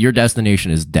 but your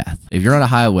destination is death. If you're on a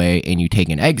highway and you take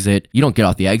an exit, you don't get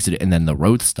off the exit and then the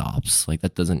road stops. Like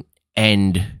that doesn't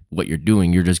end what you're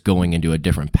doing. You're just going into a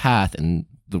different path, and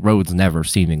the roads never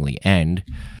seemingly end,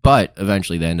 but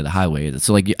eventually the end of the highway.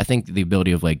 So like, I think the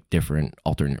ability of like different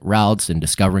alternate routes and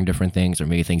discovering different things or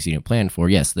maybe things you didn't plan for.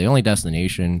 Yes, the only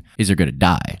destination is you're going to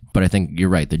die. But I think you're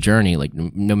right. The journey, like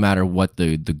no matter what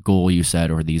the goal you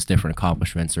set or these different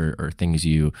accomplishments or things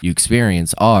you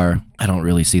experience are, I don't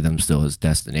really see them still as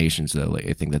destinations though. Like,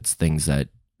 I think that's things that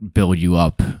build you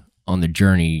up on the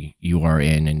journey you are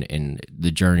in, and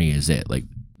the journey is it. Like,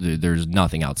 there's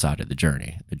nothing outside of the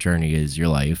journey. The journey is your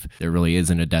life. There really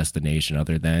isn't a destination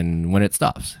other than when it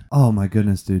stops. Oh my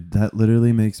goodness, dude. That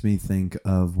literally makes me think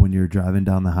of when you're driving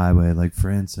down the highway. Like,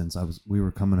 for instance, we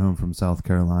were coming home from South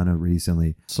Carolina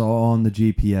recently. Saw on the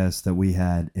GPS that we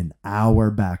had an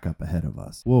hour backup ahead of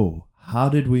us. Whoa, how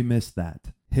did we miss that?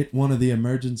 Hit one of the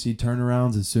emergency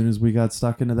turnarounds as soon as we got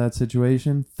stuck into that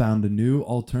situation. Found a new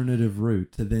alternative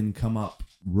route to then come up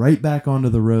right back onto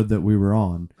the road that we were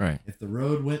on. Right. If the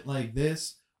road went like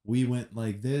this, we went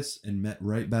like this and met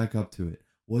right back up to it.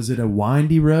 Was it a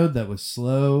windy road that was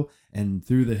slow and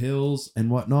through the hills and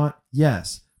whatnot?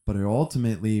 Yes, but it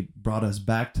ultimately brought us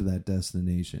back to that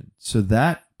destination. So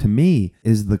that, to me,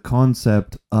 is the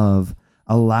concept of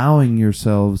allowing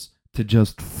yourselves to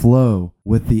just flow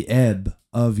with the ebb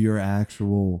of your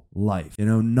actual life. You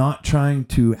know, not trying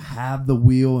to have the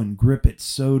wheel and grip it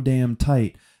so damn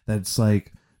tight that's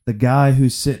like the guy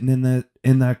who's sitting in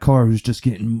that car who's just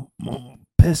getting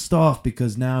pissed off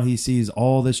because now he sees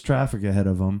all this traffic ahead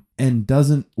of him and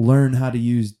doesn't learn how to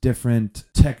use different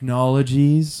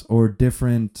technologies or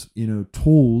different,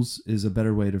 tools is a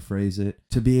better way to phrase it,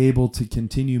 to be able to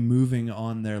continue moving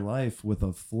on their life with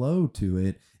a flow to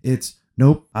it. It's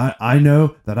nope. I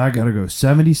know that I got to go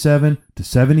 77 to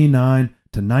 79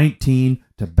 to 19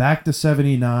 to back to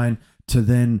 79 to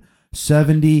then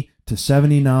 70 to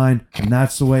 79, and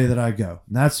that's the way that I go.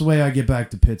 And that's the way I get back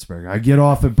to Pittsburgh. I get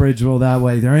off at Bridgeville that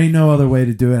way. There ain't no other way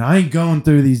to do it. I ain't going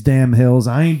through these damn hills.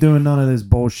 I ain't doing none of this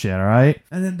bullshit, all right?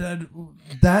 And then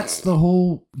that's the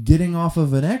whole getting off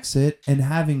of an exit and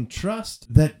having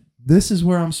trust that this is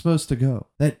where I'm supposed to go,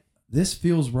 that this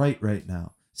feels right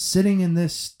now. Sitting in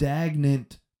this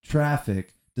stagnant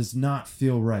traffic does not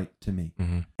feel right to me.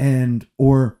 Mm-hmm. And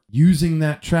or using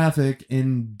that traffic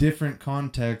in different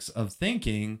contexts of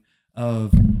thinking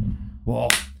of, well,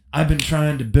 I've been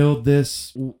trying to build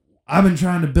this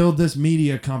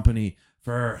media company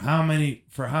for how many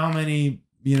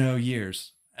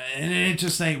years, and it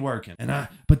just ain't working.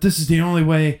 But this is the only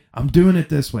way. I'm doing it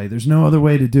this way. There's no other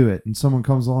way to do it. And someone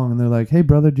comes along and they're like, "Hey,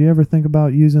 brother, do you ever think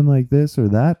about using like this or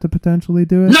that to potentially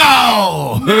do it?"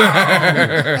 No!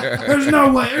 There's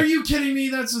no way. Are you kidding me?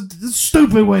 That's a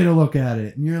stupid way to look at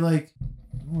it. And you're like,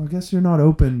 well, I guess you're not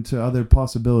open to other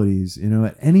possibilities.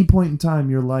 At any point in time in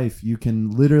your life, you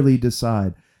can literally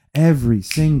decide every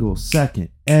single second,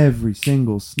 every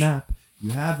single snap.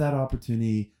 You have that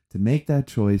opportunity to make that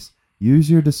choice.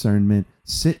 Use your discernment,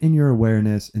 sit in your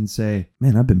awareness and say,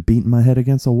 man, I've been beating my head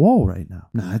against a wall right now.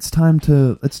 Nah, it's time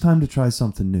to try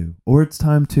something new. Or it's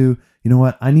time to,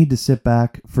 I need to sit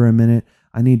back for a minute.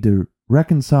 I need to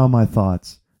reconcile my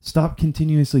thoughts. Stop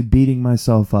continuously beating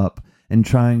myself up and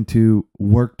trying to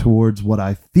work towards what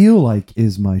I feel like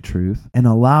is my truth and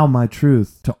allow my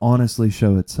truth to honestly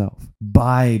show itself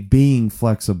by being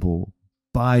flexible,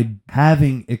 by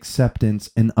having acceptance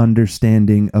and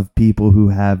understanding of people who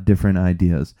have different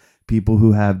ideas, people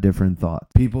who have different thoughts,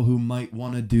 people who might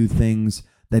want to do things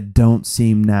that don't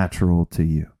seem natural to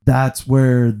you. That's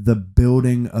where the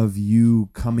building of you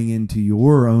coming into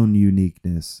your own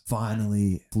uniqueness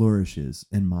finally flourishes,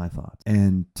 in my thoughts.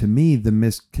 And to me, the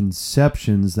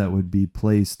misconceptions that would be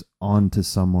placed onto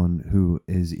someone who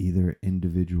is either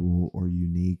individual or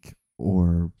unique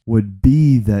or would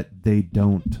be that they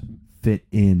don't fit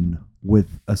in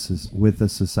with a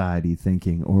society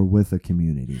thinking or with a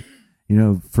community.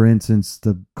 For instance,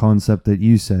 the concept that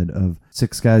you said of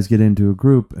 6 guys get into a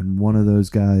group and one of those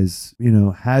guys,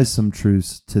 has some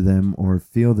truths to them or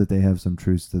feel that they have some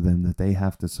truths to them that they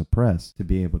have to suppress to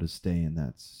be able to stay in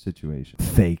that situation.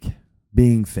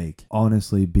 Being fake.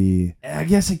 Honestly, I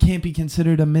guess it can't be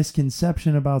considered a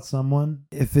misconception about someone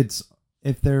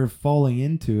if they're falling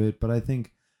into it, but I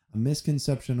think a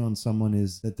misconception on someone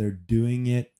is that they're doing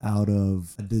it out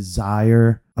of a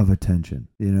desire of attention,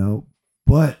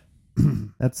 but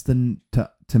that's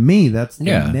to me that's the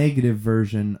negative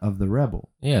version of the rebel.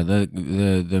 Yeah,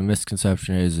 the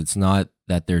misconception is it's not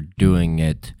that they're doing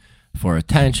it for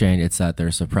attention, it's that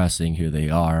they're suppressing who they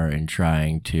are and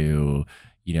trying to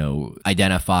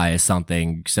identify as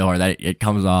something so hard that it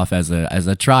comes off as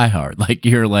a try hard. Like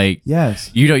you're like, yes,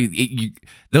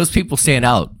 those people stand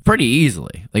out pretty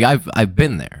easily. Like I've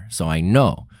been there, so I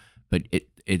know. But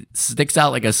it sticks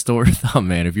out like a sore thumb,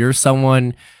 man. If you're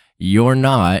someone you're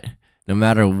not, no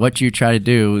matter what you try to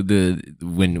do,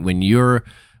 when you're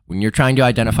trying to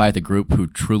identify the group who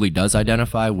truly does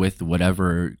identify with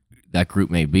whatever that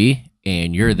group may be,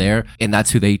 and you're there, and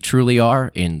that's who they truly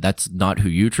are, and that's not who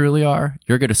you truly are,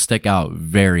 you're going to stick out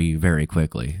very, very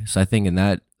quickly. So I think in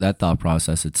that thought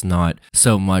process, it's not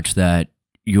so much that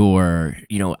you're,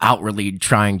 outwardly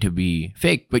trying to be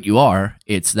fake, but you are.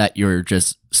 It's that you're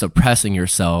just suppressing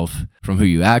yourself from who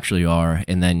you actually are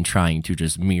and then trying to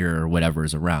just mirror whatever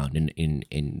is around.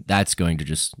 And that's going to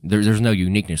just, there's no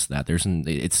uniqueness to that.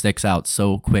 It sticks out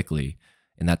so quickly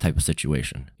in that type of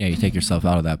situation. Yeah, you take yourself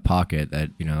out of that pocket that,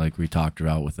 like we talked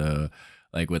about with a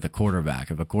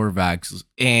quarterback. If a quarterback's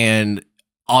and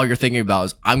all you're thinking about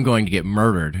is, I'm going to get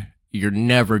murdered, you're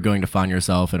never going to find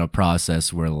yourself in a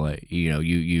process where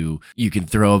you can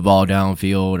throw a ball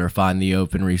downfield or find the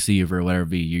open receiver or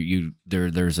whatever.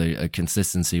 There's a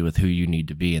consistency with who you need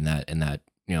to be in that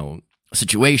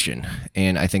situation.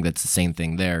 And I think that's the same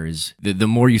thing there is the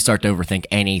more you start to overthink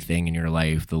anything in your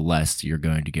life, the less you're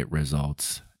going to get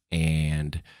results.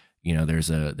 And, there's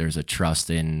a trust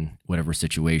in whatever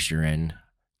situation you're in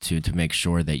to make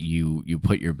sure that you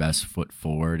put your best foot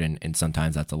forward. And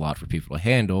sometimes that's a lot for people to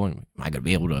handle. And am I going to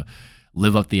be able to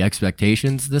live up the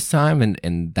expectations this time?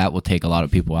 And that will take a lot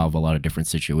of people out of a lot of different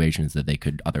situations that they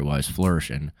could otherwise flourish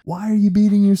in. Why are you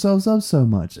beating yourselves up so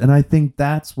much? And I think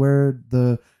that's where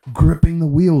the gripping the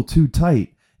wheel too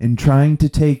tight and trying to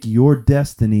take your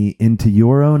destiny into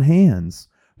your own hands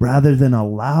rather than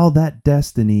allow that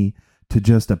destiny to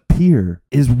just appear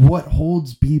is what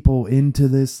holds people into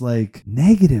this like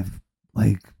negative,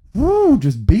 like, woo,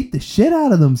 just beat the shit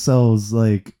out of themselves,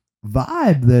 like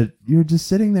vibe that you're just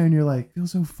sitting there and you're like, feel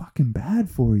so fucking bad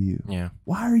for you. Yeah.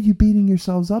 Why are you beating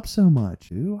yourselves up so much?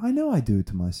 Dude? I know I do it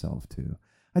to myself too.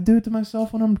 I do it to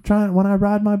myself when I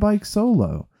ride my bike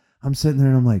solo. I'm sitting there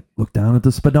and I'm like, look down at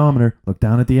the speedometer, look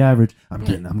down at the average. I'm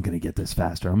going to get this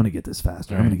faster. I'm going to get this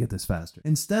faster. I'm going to get this faster.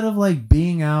 Instead of like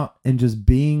being out and just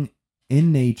being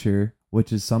in nature,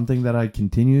 which is something that I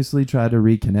continuously try to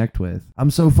reconnect with,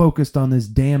 I'm so focused on this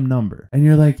damn number. And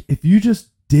you're like, if you just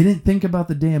didn't think about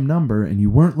the damn number and you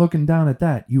weren't looking down at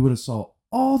that, you would have saw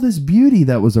all this beauty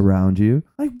that was around you.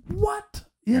 Like, what?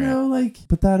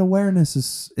 But that awareness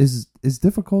is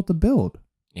difficult to build.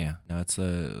 Yeah, no, it's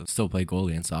still play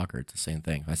goalie in soccer. It's the same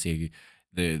thing. If I see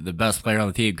the best player on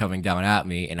the team coming down at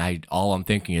me, and all I'm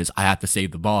thinking is, I have to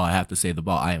save the ball. I have to save the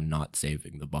ball. I am not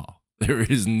saving the ball. There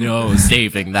is no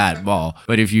saving that ball.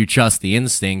 But if you trust the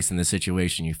instincts in the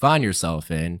situation you find yourself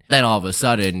in, then all of a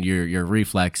sudden your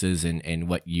reflexes and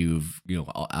what you've,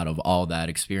 out of all that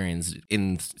experience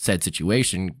in said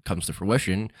situation comes to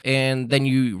fruition, and then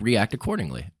you react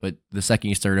accordingly. But the second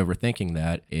you start overthinking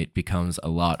that, it becomes a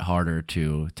lot harder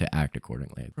to act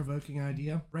accordingly. Provoking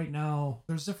idea. Right now,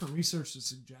 there's different research that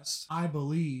suggests, I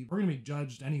believe, we're going to be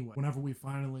judged anyway whenever we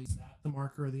finally that the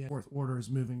marker of the fourth order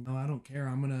is moving. No, I don't care.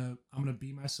 I'm gonna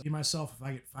be myself if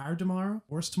I get fired tomorrow,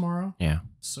 worse tomorrow. Yeah.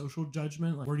 Social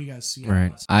judgment. Like, where do you guys see it?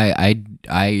 Right.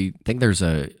 I think there's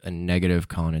a negative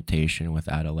connotation with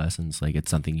adolescence. Like, it's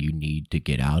something you need to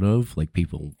get out of. Like,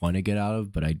 people want to get out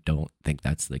of, but I don't think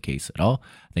that's the case at all.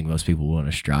 I think most people want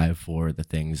to strive for the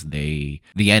things the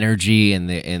energy and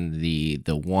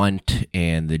the want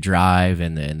and the drive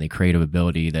and the creative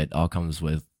ability that all comes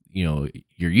with your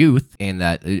youth, and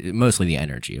that mostly the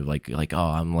energy of like, oh,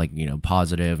 I'm like,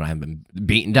 positive, and I haven't been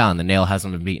beaten down. The nail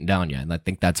hasn't been beaten down yet. And I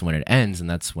think that's when it ends. And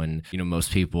that's when,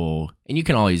 most people, and you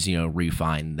can always,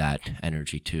 refine that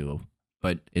energy too.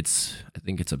 But I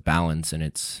think it's a balance, and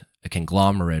it's a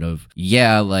conglomerate of,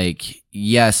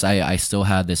 yes, I still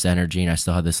have this energy and I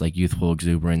still have this like youthful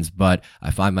exuberance, but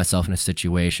I find myself in a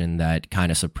situation that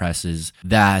kind of suppresses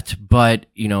that. But,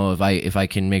 if I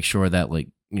can make sure that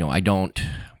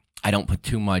I don't put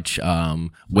too much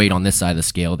weight on this side of the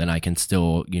scale, then I can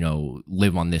still,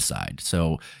 live on this side.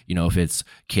 So, if it's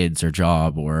kids or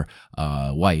job or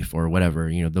wife or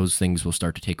whatever, those things will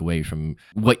start to take away from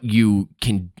what you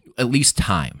can, at least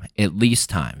time.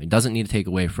 It doesn't need to take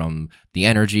away from the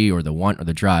energy or the want or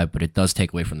the drive, but it does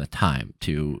take away from the time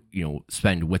to,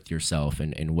 spend with yourself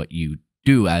and what you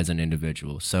do as an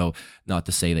individual. So not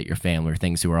to say that your family or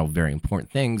things who are all very important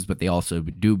things, but they also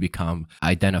do become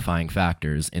identifying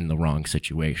factors in the wrong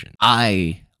situation.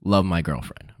 I love my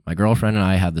girlfriend. My girlfriend and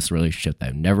I have this relationship that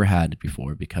I've never had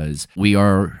before because we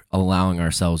are allowing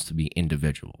ourselves to be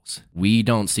individuals. We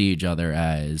don't see each other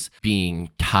as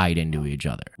being tied into each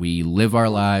other. We live our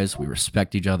lives. We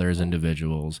respect each other as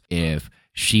individuals. If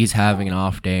she's having an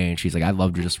off day and she's like, I'd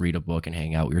love to just read a book and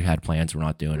hang out, we had plans, we're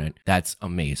not doing it, that's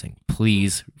amazing.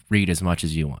 Please read as much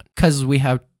as you want, because we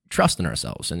have trust in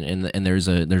ourselves, and there's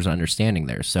an understanding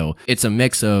there. So it's a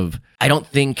mix of, I don't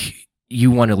think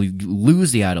you want to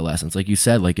lose the adolescence, like you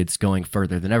said, like it's going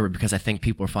further than ever, because I think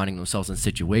people are finding themselves in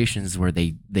situations where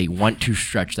they want to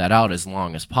stretch that out as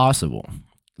long as possible.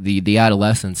 The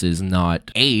adolescence is not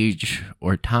age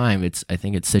or time. I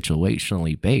think it's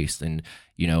situationally based. And,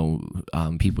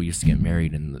 people used to get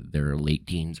married in their late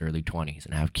teens, early 20s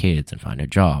and have kids and find a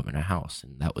job and a house.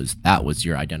 And that was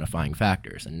your identifying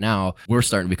factors. And now we're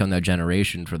starting to become that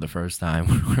generation for the first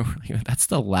time. That's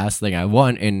the last thing I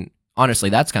want. And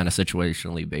honestly, that's kind of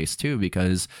situationally based too,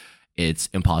 because it's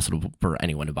impossible for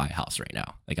anyone to buy a house right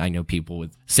now. Like, I know people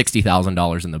with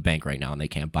 $60,000 in the bank right now and they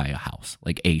can't buy a house,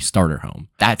 like a starter home.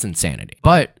 That's insanity.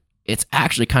 But it's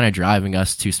actually kind of driving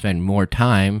us to spend more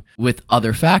time with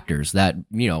other factors that,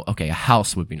 okay, a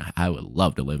house would be nice. I would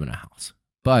love to live in a house.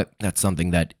 But that's something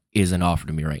that isn't offered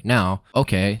to me right now.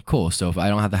 Okay, cool. So if I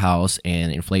don't have the house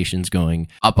and inflation's going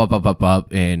up,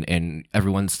 and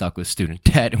everyone's stuck with student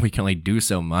debt and we can only do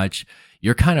so much,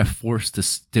 you're kind of forced to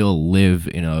still live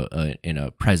in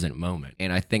a present moment.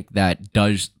 And I think that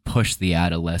does push the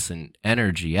adolescent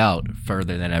energy out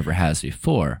further than ever has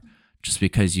before, just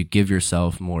because you give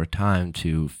yourself more time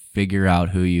to figure out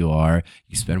who you are.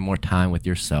 You spend more time with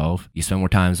yourself. You spend more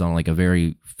time on like a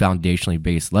very foundationally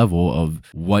based level of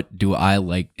what do I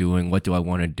like doing? What do I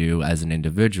want to do as an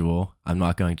individual? I'm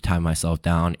not going to tie myself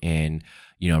down in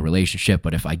relationship,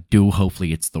 but if I do,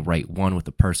 hopefully it's the right one with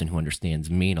the person who understands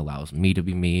me and allows me to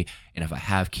be me. And if I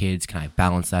have kids, can I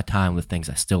balance that time with things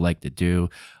I still like to do?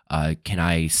 Can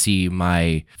I see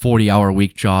my 40-hour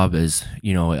week job as,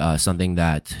 something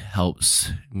that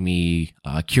helps me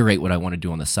curate what I want to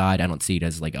do on the side? I don't see it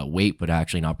as like a weight, but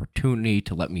actually an opportunity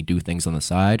to let me do things on the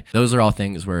side. Those are all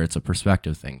things where it's a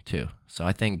perspective thing too. So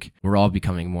I think we're all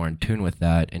becoming more in tune with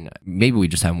that, and maybe we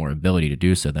just have more ability to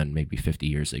do so than maybe 50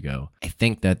 years ago. I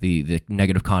think that the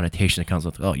negative connotation that comes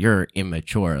with, oh, you're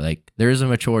immature. Like, there is a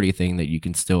maturity thing that you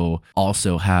can still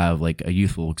also have like a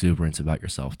youthful exuberance about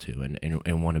yourself too,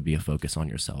 and want to be a focus on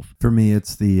yourself. For me,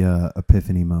 it's the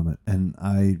epiphany moment, and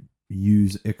I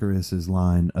use Icarus's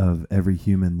line of every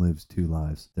human lives two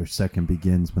lives. Their second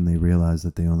begins when they realize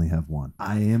that they only have one.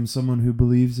 I am someone who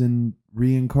believes in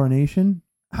reincarnation.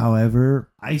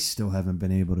 However, I still haven't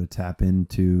been able to tap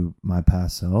into my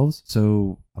past selves.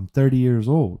 So I'm 30 years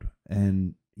old,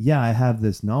 and yeah, I have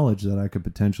this knowledge that I could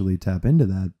potentially tap into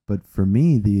that. But for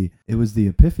me, it was the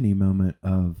epiphany moment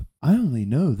of, I only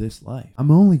know this life.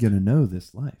 I'm only going to know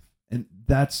this life. And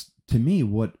that's, to me,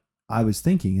 what I was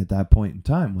thinking at that point in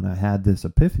time when I had this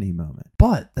epiphany moment.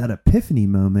 But that epiphany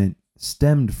moment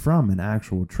stemmed from an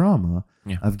actual trauma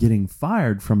of getting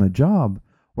fired from a job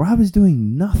where I was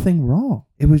doing nothing wrong.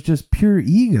 It was just pure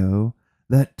ego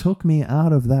that took me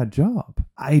out of that job.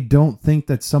 I don't think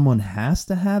that someone has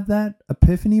to have that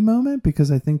epiphany moment, because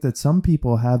I think that some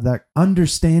people have that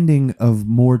understanding of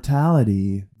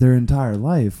mortality their entire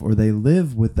life, or they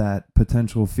live with that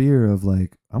potential fear of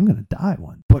like, I'm going to die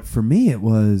one. But for me, it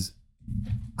was,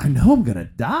 I know I'm going to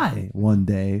die one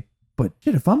day, but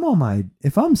shit, if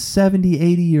I'm 70,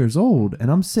 80 years old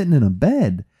and I'm sitting in a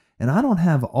bed and I don't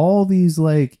have all these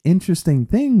like interesting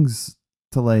things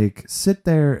to like sit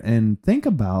there and think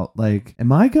about, like,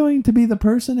 am I going to be the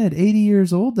person at 80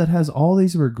 years old that has all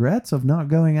these regrets of not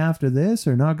going after this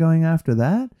or not going after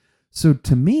that? So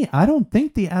to me, I don't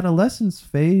think the adolescence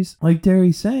phase, like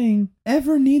Terry's saying,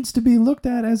 ever needs to be looked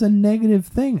at as a negative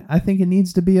thing. I think it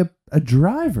needs to be a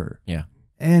driver. Yeah.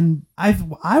 And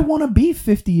I want to be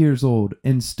 50 years old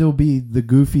and still be the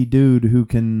goofy dude who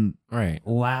can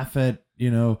laugh at,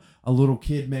 a little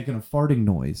kid making a farting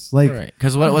noise. Like,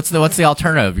 because what's the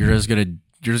alternative? You're just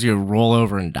gonna roll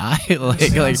over and die.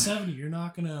 like 70, you're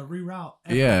not gonna reroute.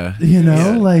 Yeah.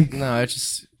 Like, no, it's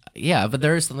just. Yeah, but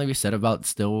there is something to be said about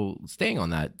still staying on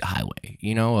that highway,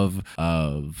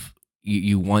 of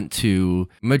you want to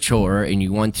mature and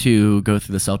you want to go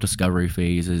through the self-discovery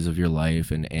phases of your life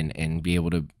and be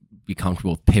able to be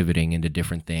comfortable with pivoting into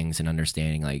different things and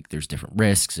understanding like there's different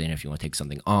risks, and if you want to take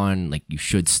something on, like you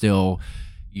should still,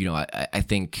 I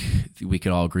think we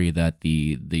could all agree that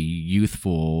the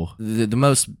youthful, the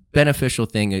most beneficial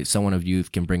thing that someone of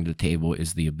youth can bring to the table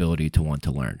is the ability to want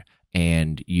to learn.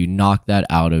 And you knock that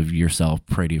out of yourself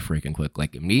pretty freaking quick.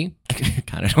 Like me, I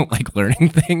kind of don't like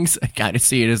learning things. I kind of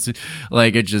see it as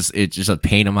like it's just a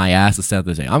pain in my ass to set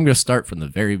this thing. I'm going to start from the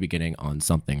very beginning on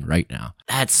something right now.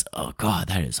 That's, oh God,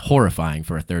 that is horrifying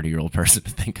for a 30-year-old person to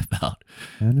think about.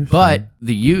 But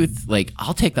the youth, like,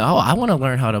 I'll take that. Oh, I want to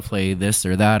learn how to play this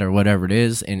or that or whatever it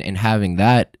is. And having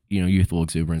that, youthful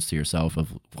exuberance to yourself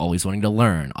of always wanting to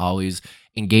learn, always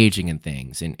engaging in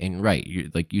things, and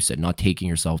right, like you said, not taking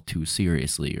yourself too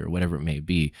seriously or whatever it may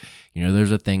be.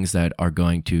 Those are things that are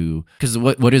going to, because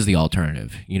what is the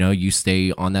alternative? You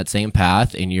stay on that same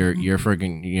path and you're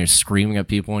freaking screaming at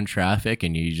people in traffic,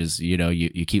 and you just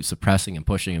you keep suppressing and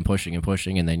pushing and pushing and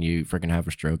pushing, and then you freaking have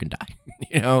a stroke and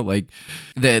die. Like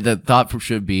the thought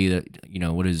should be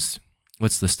that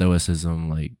what's the stoicism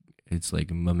like? It's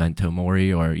like memento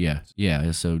mori, or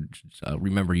so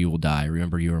remember you will die,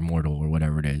 remember you are mortal, or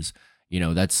whatever it is.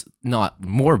 That's not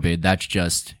morbid. That's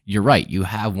just, you're right. You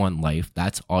have one life.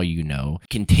 That's all you know.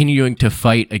 Continuing to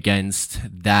fight against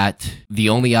that, the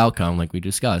only outcome, like we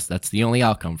discussed, that's the only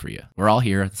outcome for you. We're all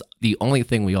here. It's the only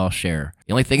thing we all share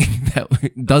The only thing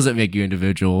that doesn't make you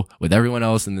individual with everyone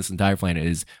else in this entire planet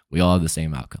is we all have the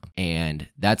same outcome. And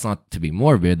that's not to be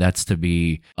morbid. That's to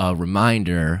be a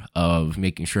reminder of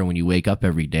making sure when you wake up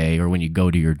every day or when you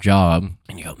go to your job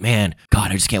and you go, man,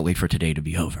 God, I just can't wait for today to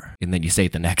be over. And then you say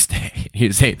it the next day.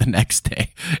 You say it the next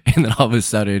day. And then all of a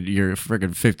sudden you're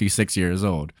freaking 56 years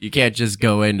old. You can't just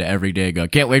go into every day and go,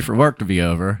 can't wait for work to be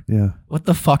over. Yeah. What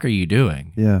the fuck are you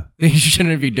doing? Yeah. You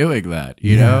shouldn't be doing that,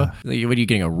 you know? What are you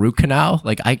getting, a root canal?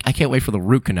 Like, I can't wait for the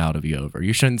root canal to be over.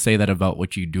 You shouldn't say that about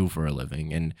what you do for a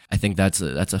living. And I think that's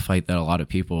a fight that a lot of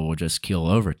people will just keel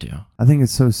over to. I think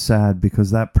it's so sad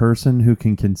because that person who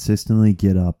can consistently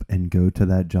get up and go to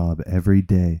that job every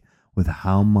day with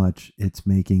how much it's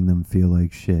making them feel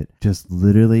like shit just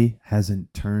literally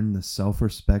hasn't turned the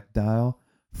self-respect dial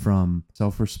from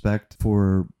self-respect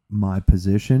for my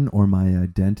position or my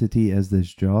identity as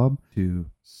this job to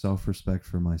self-respect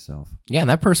for myself. Yeah, and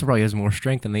that person probably has more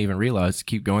strength than they even realize to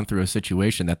keep going through a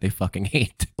situation that they fucking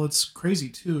hate. Well, it's crazy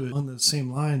too. On the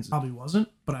same lines, probably wasn't,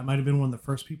 but I might have been one of the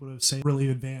first people to say really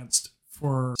advanced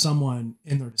for someone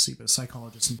in their to see a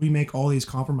psychologist. And we make all these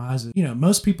compromises. You know,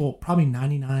 most people, probably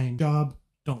 99 job,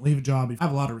 don't leave a job. I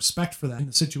have a lot of respect for that. In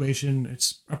the situation,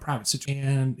 it's a private situation,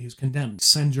 and he's condemned.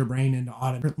 Send your brain into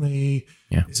audit differently.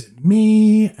 Yeah. Is it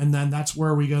me? And then that's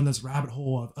where we go in this rabbit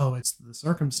hole of, oh, it's the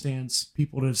circumstance.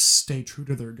 People just stay true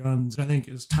to their guns. I think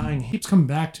is tying keeps coming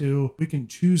back to we can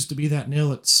choose to be that nail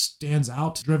that stands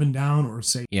out, driven down, or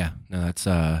say, yeah, no, that's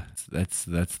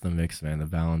the mix, man. The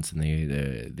balance and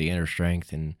the inner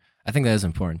strength, and I think that is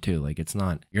important too. Like,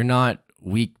 you're not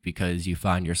weak because you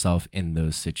find yourself in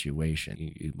those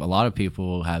situations. A lot of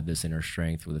people have this inner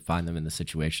strength where they find them in the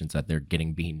situations that they're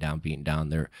getting beaten down.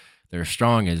 They're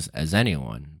strong as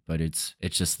anyone, but it's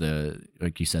just the,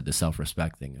 like you said, the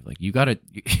self-respect thing of like, you gotta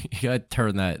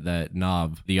turn that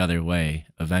knob the other way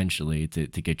eventually to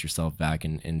get yourself back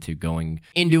into going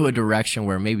into a direction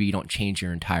where maybe you don't change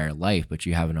your entire life, but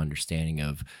you have an understanding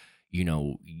of, you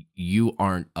know, you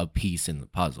aren't a piece in the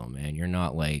puzzle, man. You're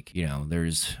not like, you know,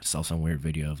 there's some weird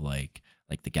video of like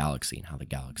the galaxy and how the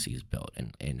galaxy is built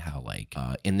and how like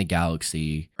in the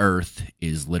galaxy, Earth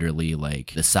is literally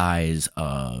like the size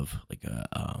of like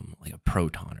a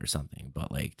proton or something.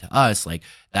 But like to us, like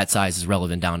that size is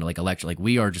relevant down to like electron. Like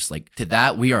we are just like, to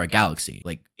that, we are a galaxy.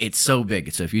 Like it's so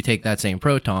big. So if you take that same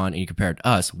proton and you compare it to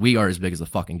us, we are as big as the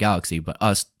fucking galaxy, but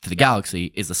us to the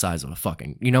galaxy is the size of a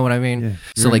fucking, you know what I mean? Yeah,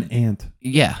 so like an ant.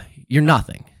 Yeah, you're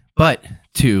nothing. But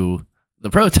to the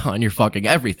proton, you're fucking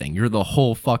everything. You're the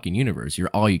whole fucking universe.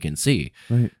 You're all you can see.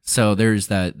 Right. So there's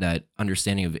that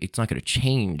understanding of it's not going to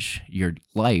change your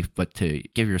life, but to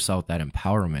give yourself that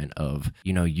empowerment of,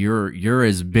 you know, you're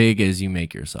as big as you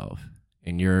make yourself,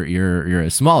 and you're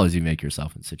as small as you make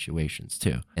yourself in situations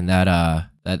too. And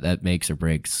that makes or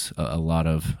breaks a lot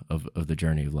of the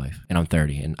journey of life. And I'm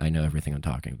 30, and I know everything I'm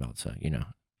talking about. So, you know,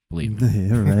 believe me.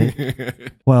 Yeah,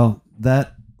 right. Well,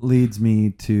 that leads me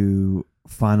to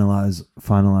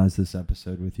finalize this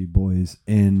episode with you boys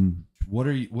in what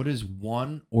is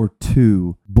one or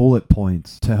two bullet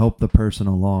points to help the person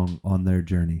along on their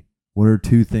journey? What are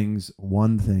two things,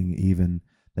 one thing even,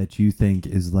 that you think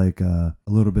is like a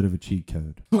little bit of a cheat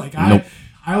code? Like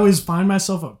I always find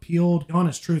myself appealed. The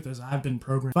honest truth is I've been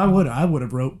programmed. If I would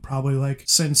have wrote probably like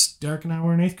since Derek and I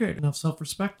were in 8th grade. Enough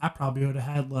self-respect, I probably would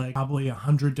have had like probably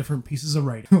 100 different pieces of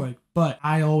writing. Like, but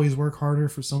I always work harder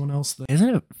for someone else.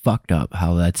 Isn't it fucked up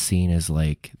how that's seen as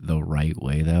like the right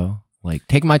way though? Like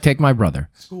take my brother.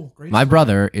 My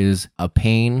brother is a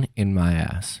pain in my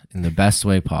ass in the best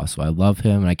way possible. I love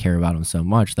him and I care about him so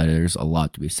much that there's a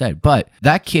lot to be said. But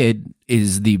that kid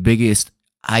is the biggest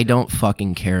I don't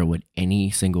fucking care what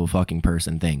any single fucking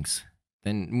person thinks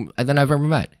than I've ever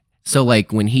met. So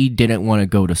like when he didn't want to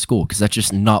go to school, because that's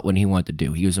just not what he wanted to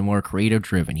do. He was a more creative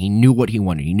driven. He knew what he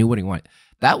wanted.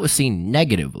 That was seen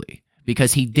negatively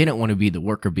because he didn't want to be the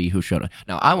worker bee who showed up.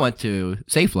 Now I went to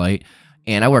Safelite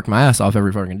and I worked my ass off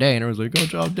every fucking day, and I was like, "Good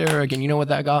job, Derek." And you know what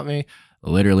that got me?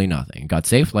 Literally nothing. Got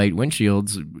Safelite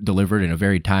windshields delivered in a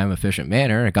very time-efficient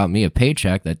manner. It got me a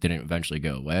paycheck that didn't eventually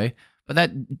go away. But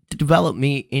that developed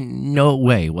me in no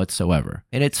way whatsoever.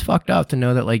 And it's fucked up to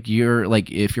know that, like, you're, like,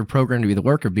 if you're programmed to be the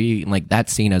worker bee, and, like,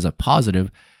 that's seen as a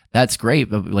positive, that's great.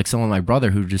 But, like, someone like my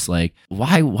brother who just, like,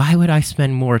 why would I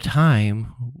spend more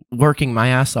time working my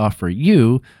ass off for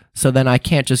you so then I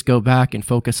can't just go back and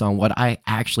focus on what I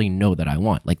actually know that I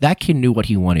want? Like, that kid knew what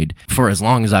he wanted for as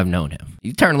long as I've known him.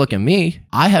 You turn and look at me.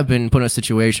 I have been put in a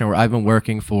situation where I've been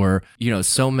working for, you know,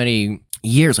 so many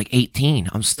years, like 18.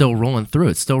 I'm still rolling through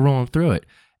it.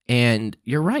 And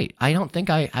you're right. I don't think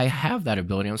I have that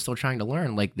ability. I'm still trying to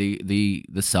learn, like the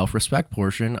self-respect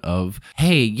portion of,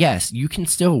 hey, yes, you can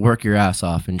still work your ass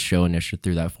off and show initiative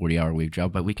through that 40-hour week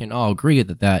job, but we can all agree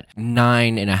that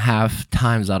 9.5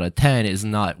 times out of 10 is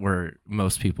not where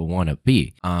most people want to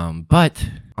be. But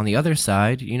on the other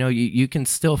side, you can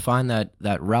still find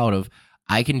that route of,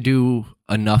 I can do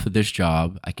enough of this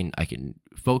job. I can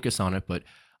focus on it, but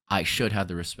I should have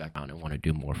the respect on and want to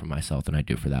do more for myself than I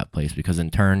do for that place. Because in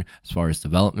turn, as far as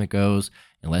development goes,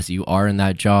 unless you are in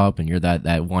that job and you're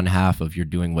that one half of you're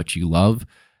doing what you love,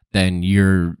 then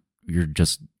you're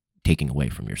just taking away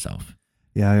from yourself.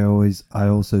 Yeah, I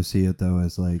also see it though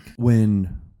as like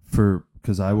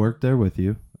because I worked there with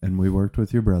you and we worked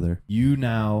with your brother. You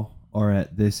now are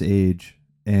at this age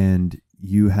and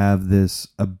you have this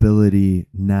ability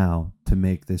now to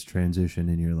make this transition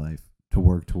in your life, to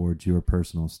work towards your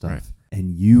personal stuff. Right.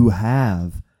 And you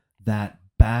have that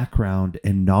background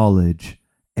and knowledge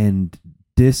and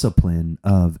discipline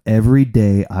of every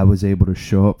day I was able to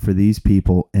show up for these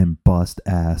people and bust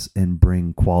ass and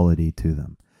bring quality to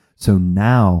them. So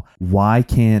now, why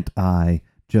can't I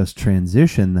just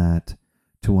transition that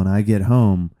to when I get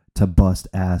home to bust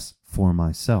ass for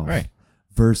myself? Right.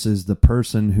 Versus the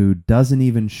person who doesn't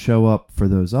even show up for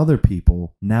those other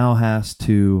people now has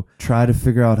to try to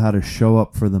figure out how to show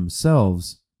up for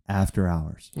themselves after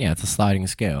hours. Yeah, it's a sliding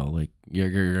scale. Like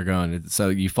you're going, so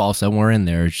you fall somewhere in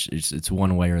there. It's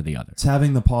one way or the other. It's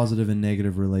having the positive and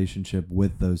negative relationship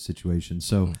with those situations.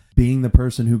 So being the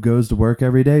person who goes to work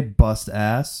every day, bust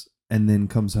ass, and then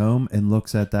comes home and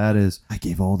looks at that as, I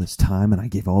gave all this time and I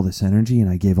gave all this energy and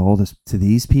I gave all this to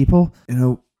these people,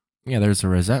 Yeah, there's a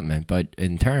resentment, but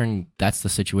in turn, that's the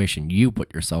situation you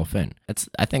put yourself in.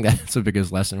 I think that's the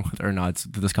biggest lesson, whether or not it's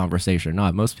this conversation or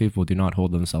not. Most people do not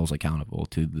hold themselves accountable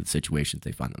to the situations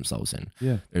they find themselves in.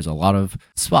 Yeah. There's a lot of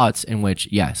spots in which,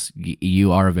 yes,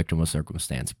 you are a victim of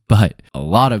circumstance, but a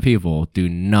lot of people do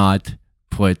not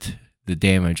put the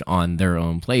damage on their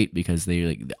own plate because they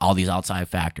like all these outside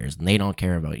factors and they don't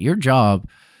care about your job,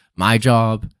 my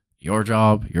job, your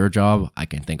job, I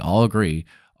can think all agree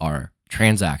are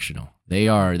transactional.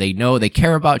 They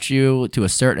care about you to a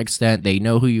certain extent. They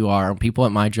know who you are. People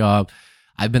at my job,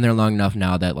 I've been there long enough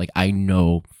now that like I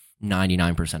know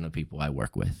 99% of the people I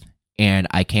work with. And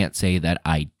I can't say that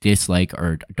I dislike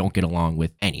or don't get along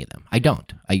with any of them. I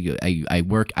don't. I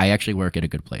actually work at a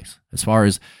good place. As far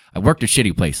as I worked at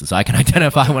shitty places, so I can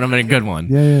identify when I'm in a good one.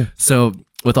 Yeah. So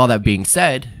with all that being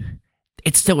said,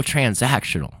 it's still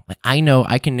transactional. Like I know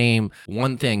I can name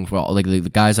one thing for all, like the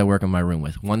guys I work in my room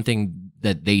with, one thing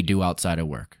that they do outside of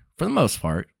work. For the most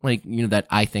part, like, that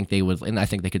I think they would, and I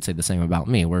think they could say the same about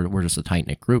me. We're just a tight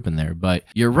knit group in there, but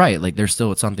you're right. Like there's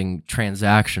still something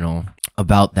transactional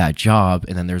about that job.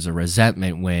 And then there's a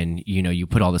resentment when, you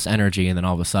put all this energy and then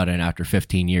all of a sudden after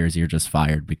 15 years, you're just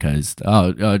fired because,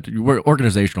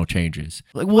 organizational changes.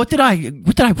 Like, what did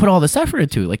I put all this effort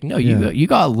into? Like, no, you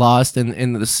got lost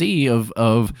in the sea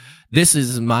of this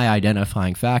is my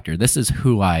identifying factor. This is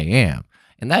who I am.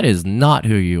 And that is not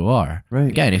who you are. Right.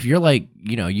 Again, if you're like,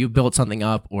 you built something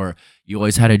up or you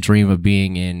always had a dream of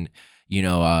being in,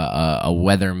 a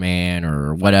weatherman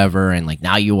or whatever, and like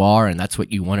now you are, and that's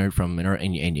what you wanted from it,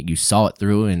 and you saw it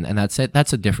through, and that's it.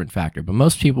 That's a different factor. But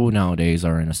most people nowadays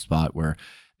are in a spot where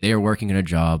they are working in a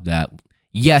job that,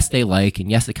 yes, they like,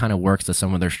 and yes, it kind of works to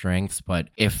some of their strengths, but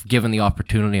if given the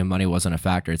opportunity and money wasn't a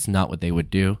factor, it's not what they would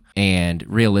do. And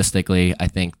realistically, I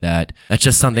think that that's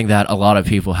just something that a lot of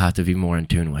people have to be more in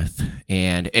tune with.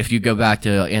 And if you go back to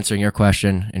answering your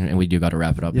question, and we do got to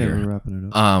wrap it up here. Yeah, we're wrapping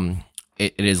it up.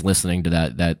 It is listening to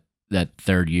that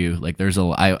third you. Like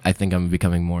I think I'm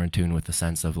becoming more in tune with the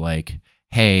sense of like,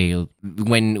 hey,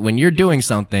 when you're doing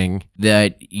something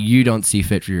that you don't see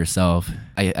fit for yourself,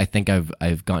 I think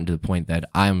I've gotten to the point that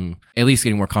I'm at least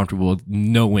getting more comfortable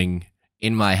knowing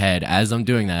in my head as I'm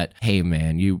doing that, hey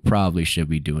man, you probably should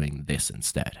be doing this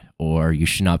instead, or you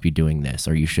should not be doing this,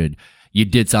 or you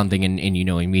did something and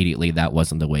immediately that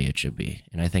wasn't the way it should be.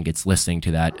 And I think it's listening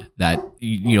to that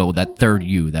third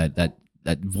you,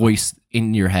 that voice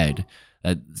in your head,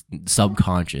 that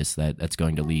subconscious that's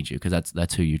going to lead you, because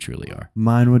that's who you truly are.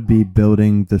 Mine would be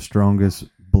building the strongest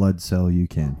blood cell you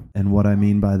can. And what I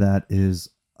mean by that is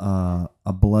a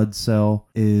blood cell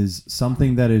is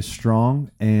something that is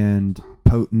strong and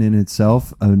potent in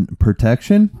itself,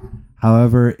 protection.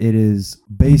 However, it is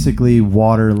basically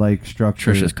water-like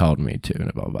structure. Trisha's called me too,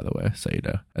 by the way, so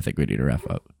I think we need to wrap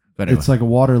up. But anyway. It's like a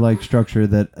water-like structure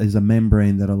that is a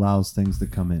membrane that allows things to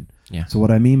come in. Yeah. So what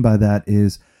I mean by that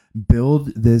is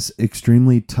build this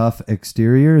extremely tough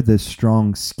exterior, this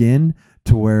strong skin,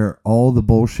 to where all the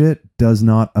bullshit does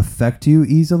not affect you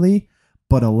easily,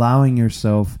 but allowing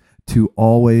yourself to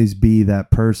always be that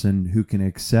person who can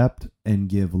accept and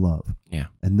give love. Yeah.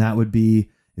 And that would be,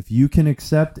 if you can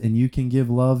accept and you can give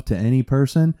love to any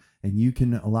person, and you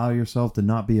can allow yourself to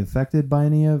not be affected by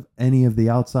any of the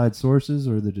outside sources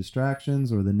or the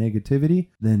distractions or the negativity,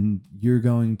 then you're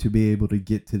going to be able to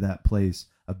get to that place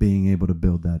of being able to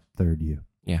build that third you.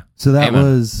 Yeah. So that Amen.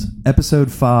 was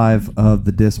episode 5 of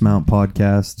the Dismount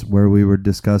podcast, where we were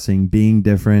discussing being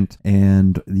different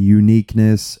and the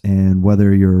uniqueness and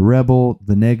whether you're a rebel,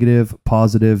 the negative,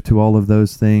 positive to all of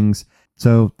those things.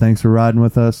 So thanks for riding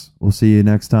with us. We'll see you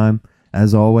next time.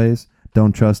 As always,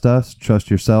 don't trust us,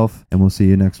 trust yourself, and we'll see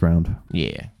you next round.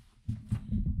 Yeah.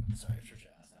 Sorry,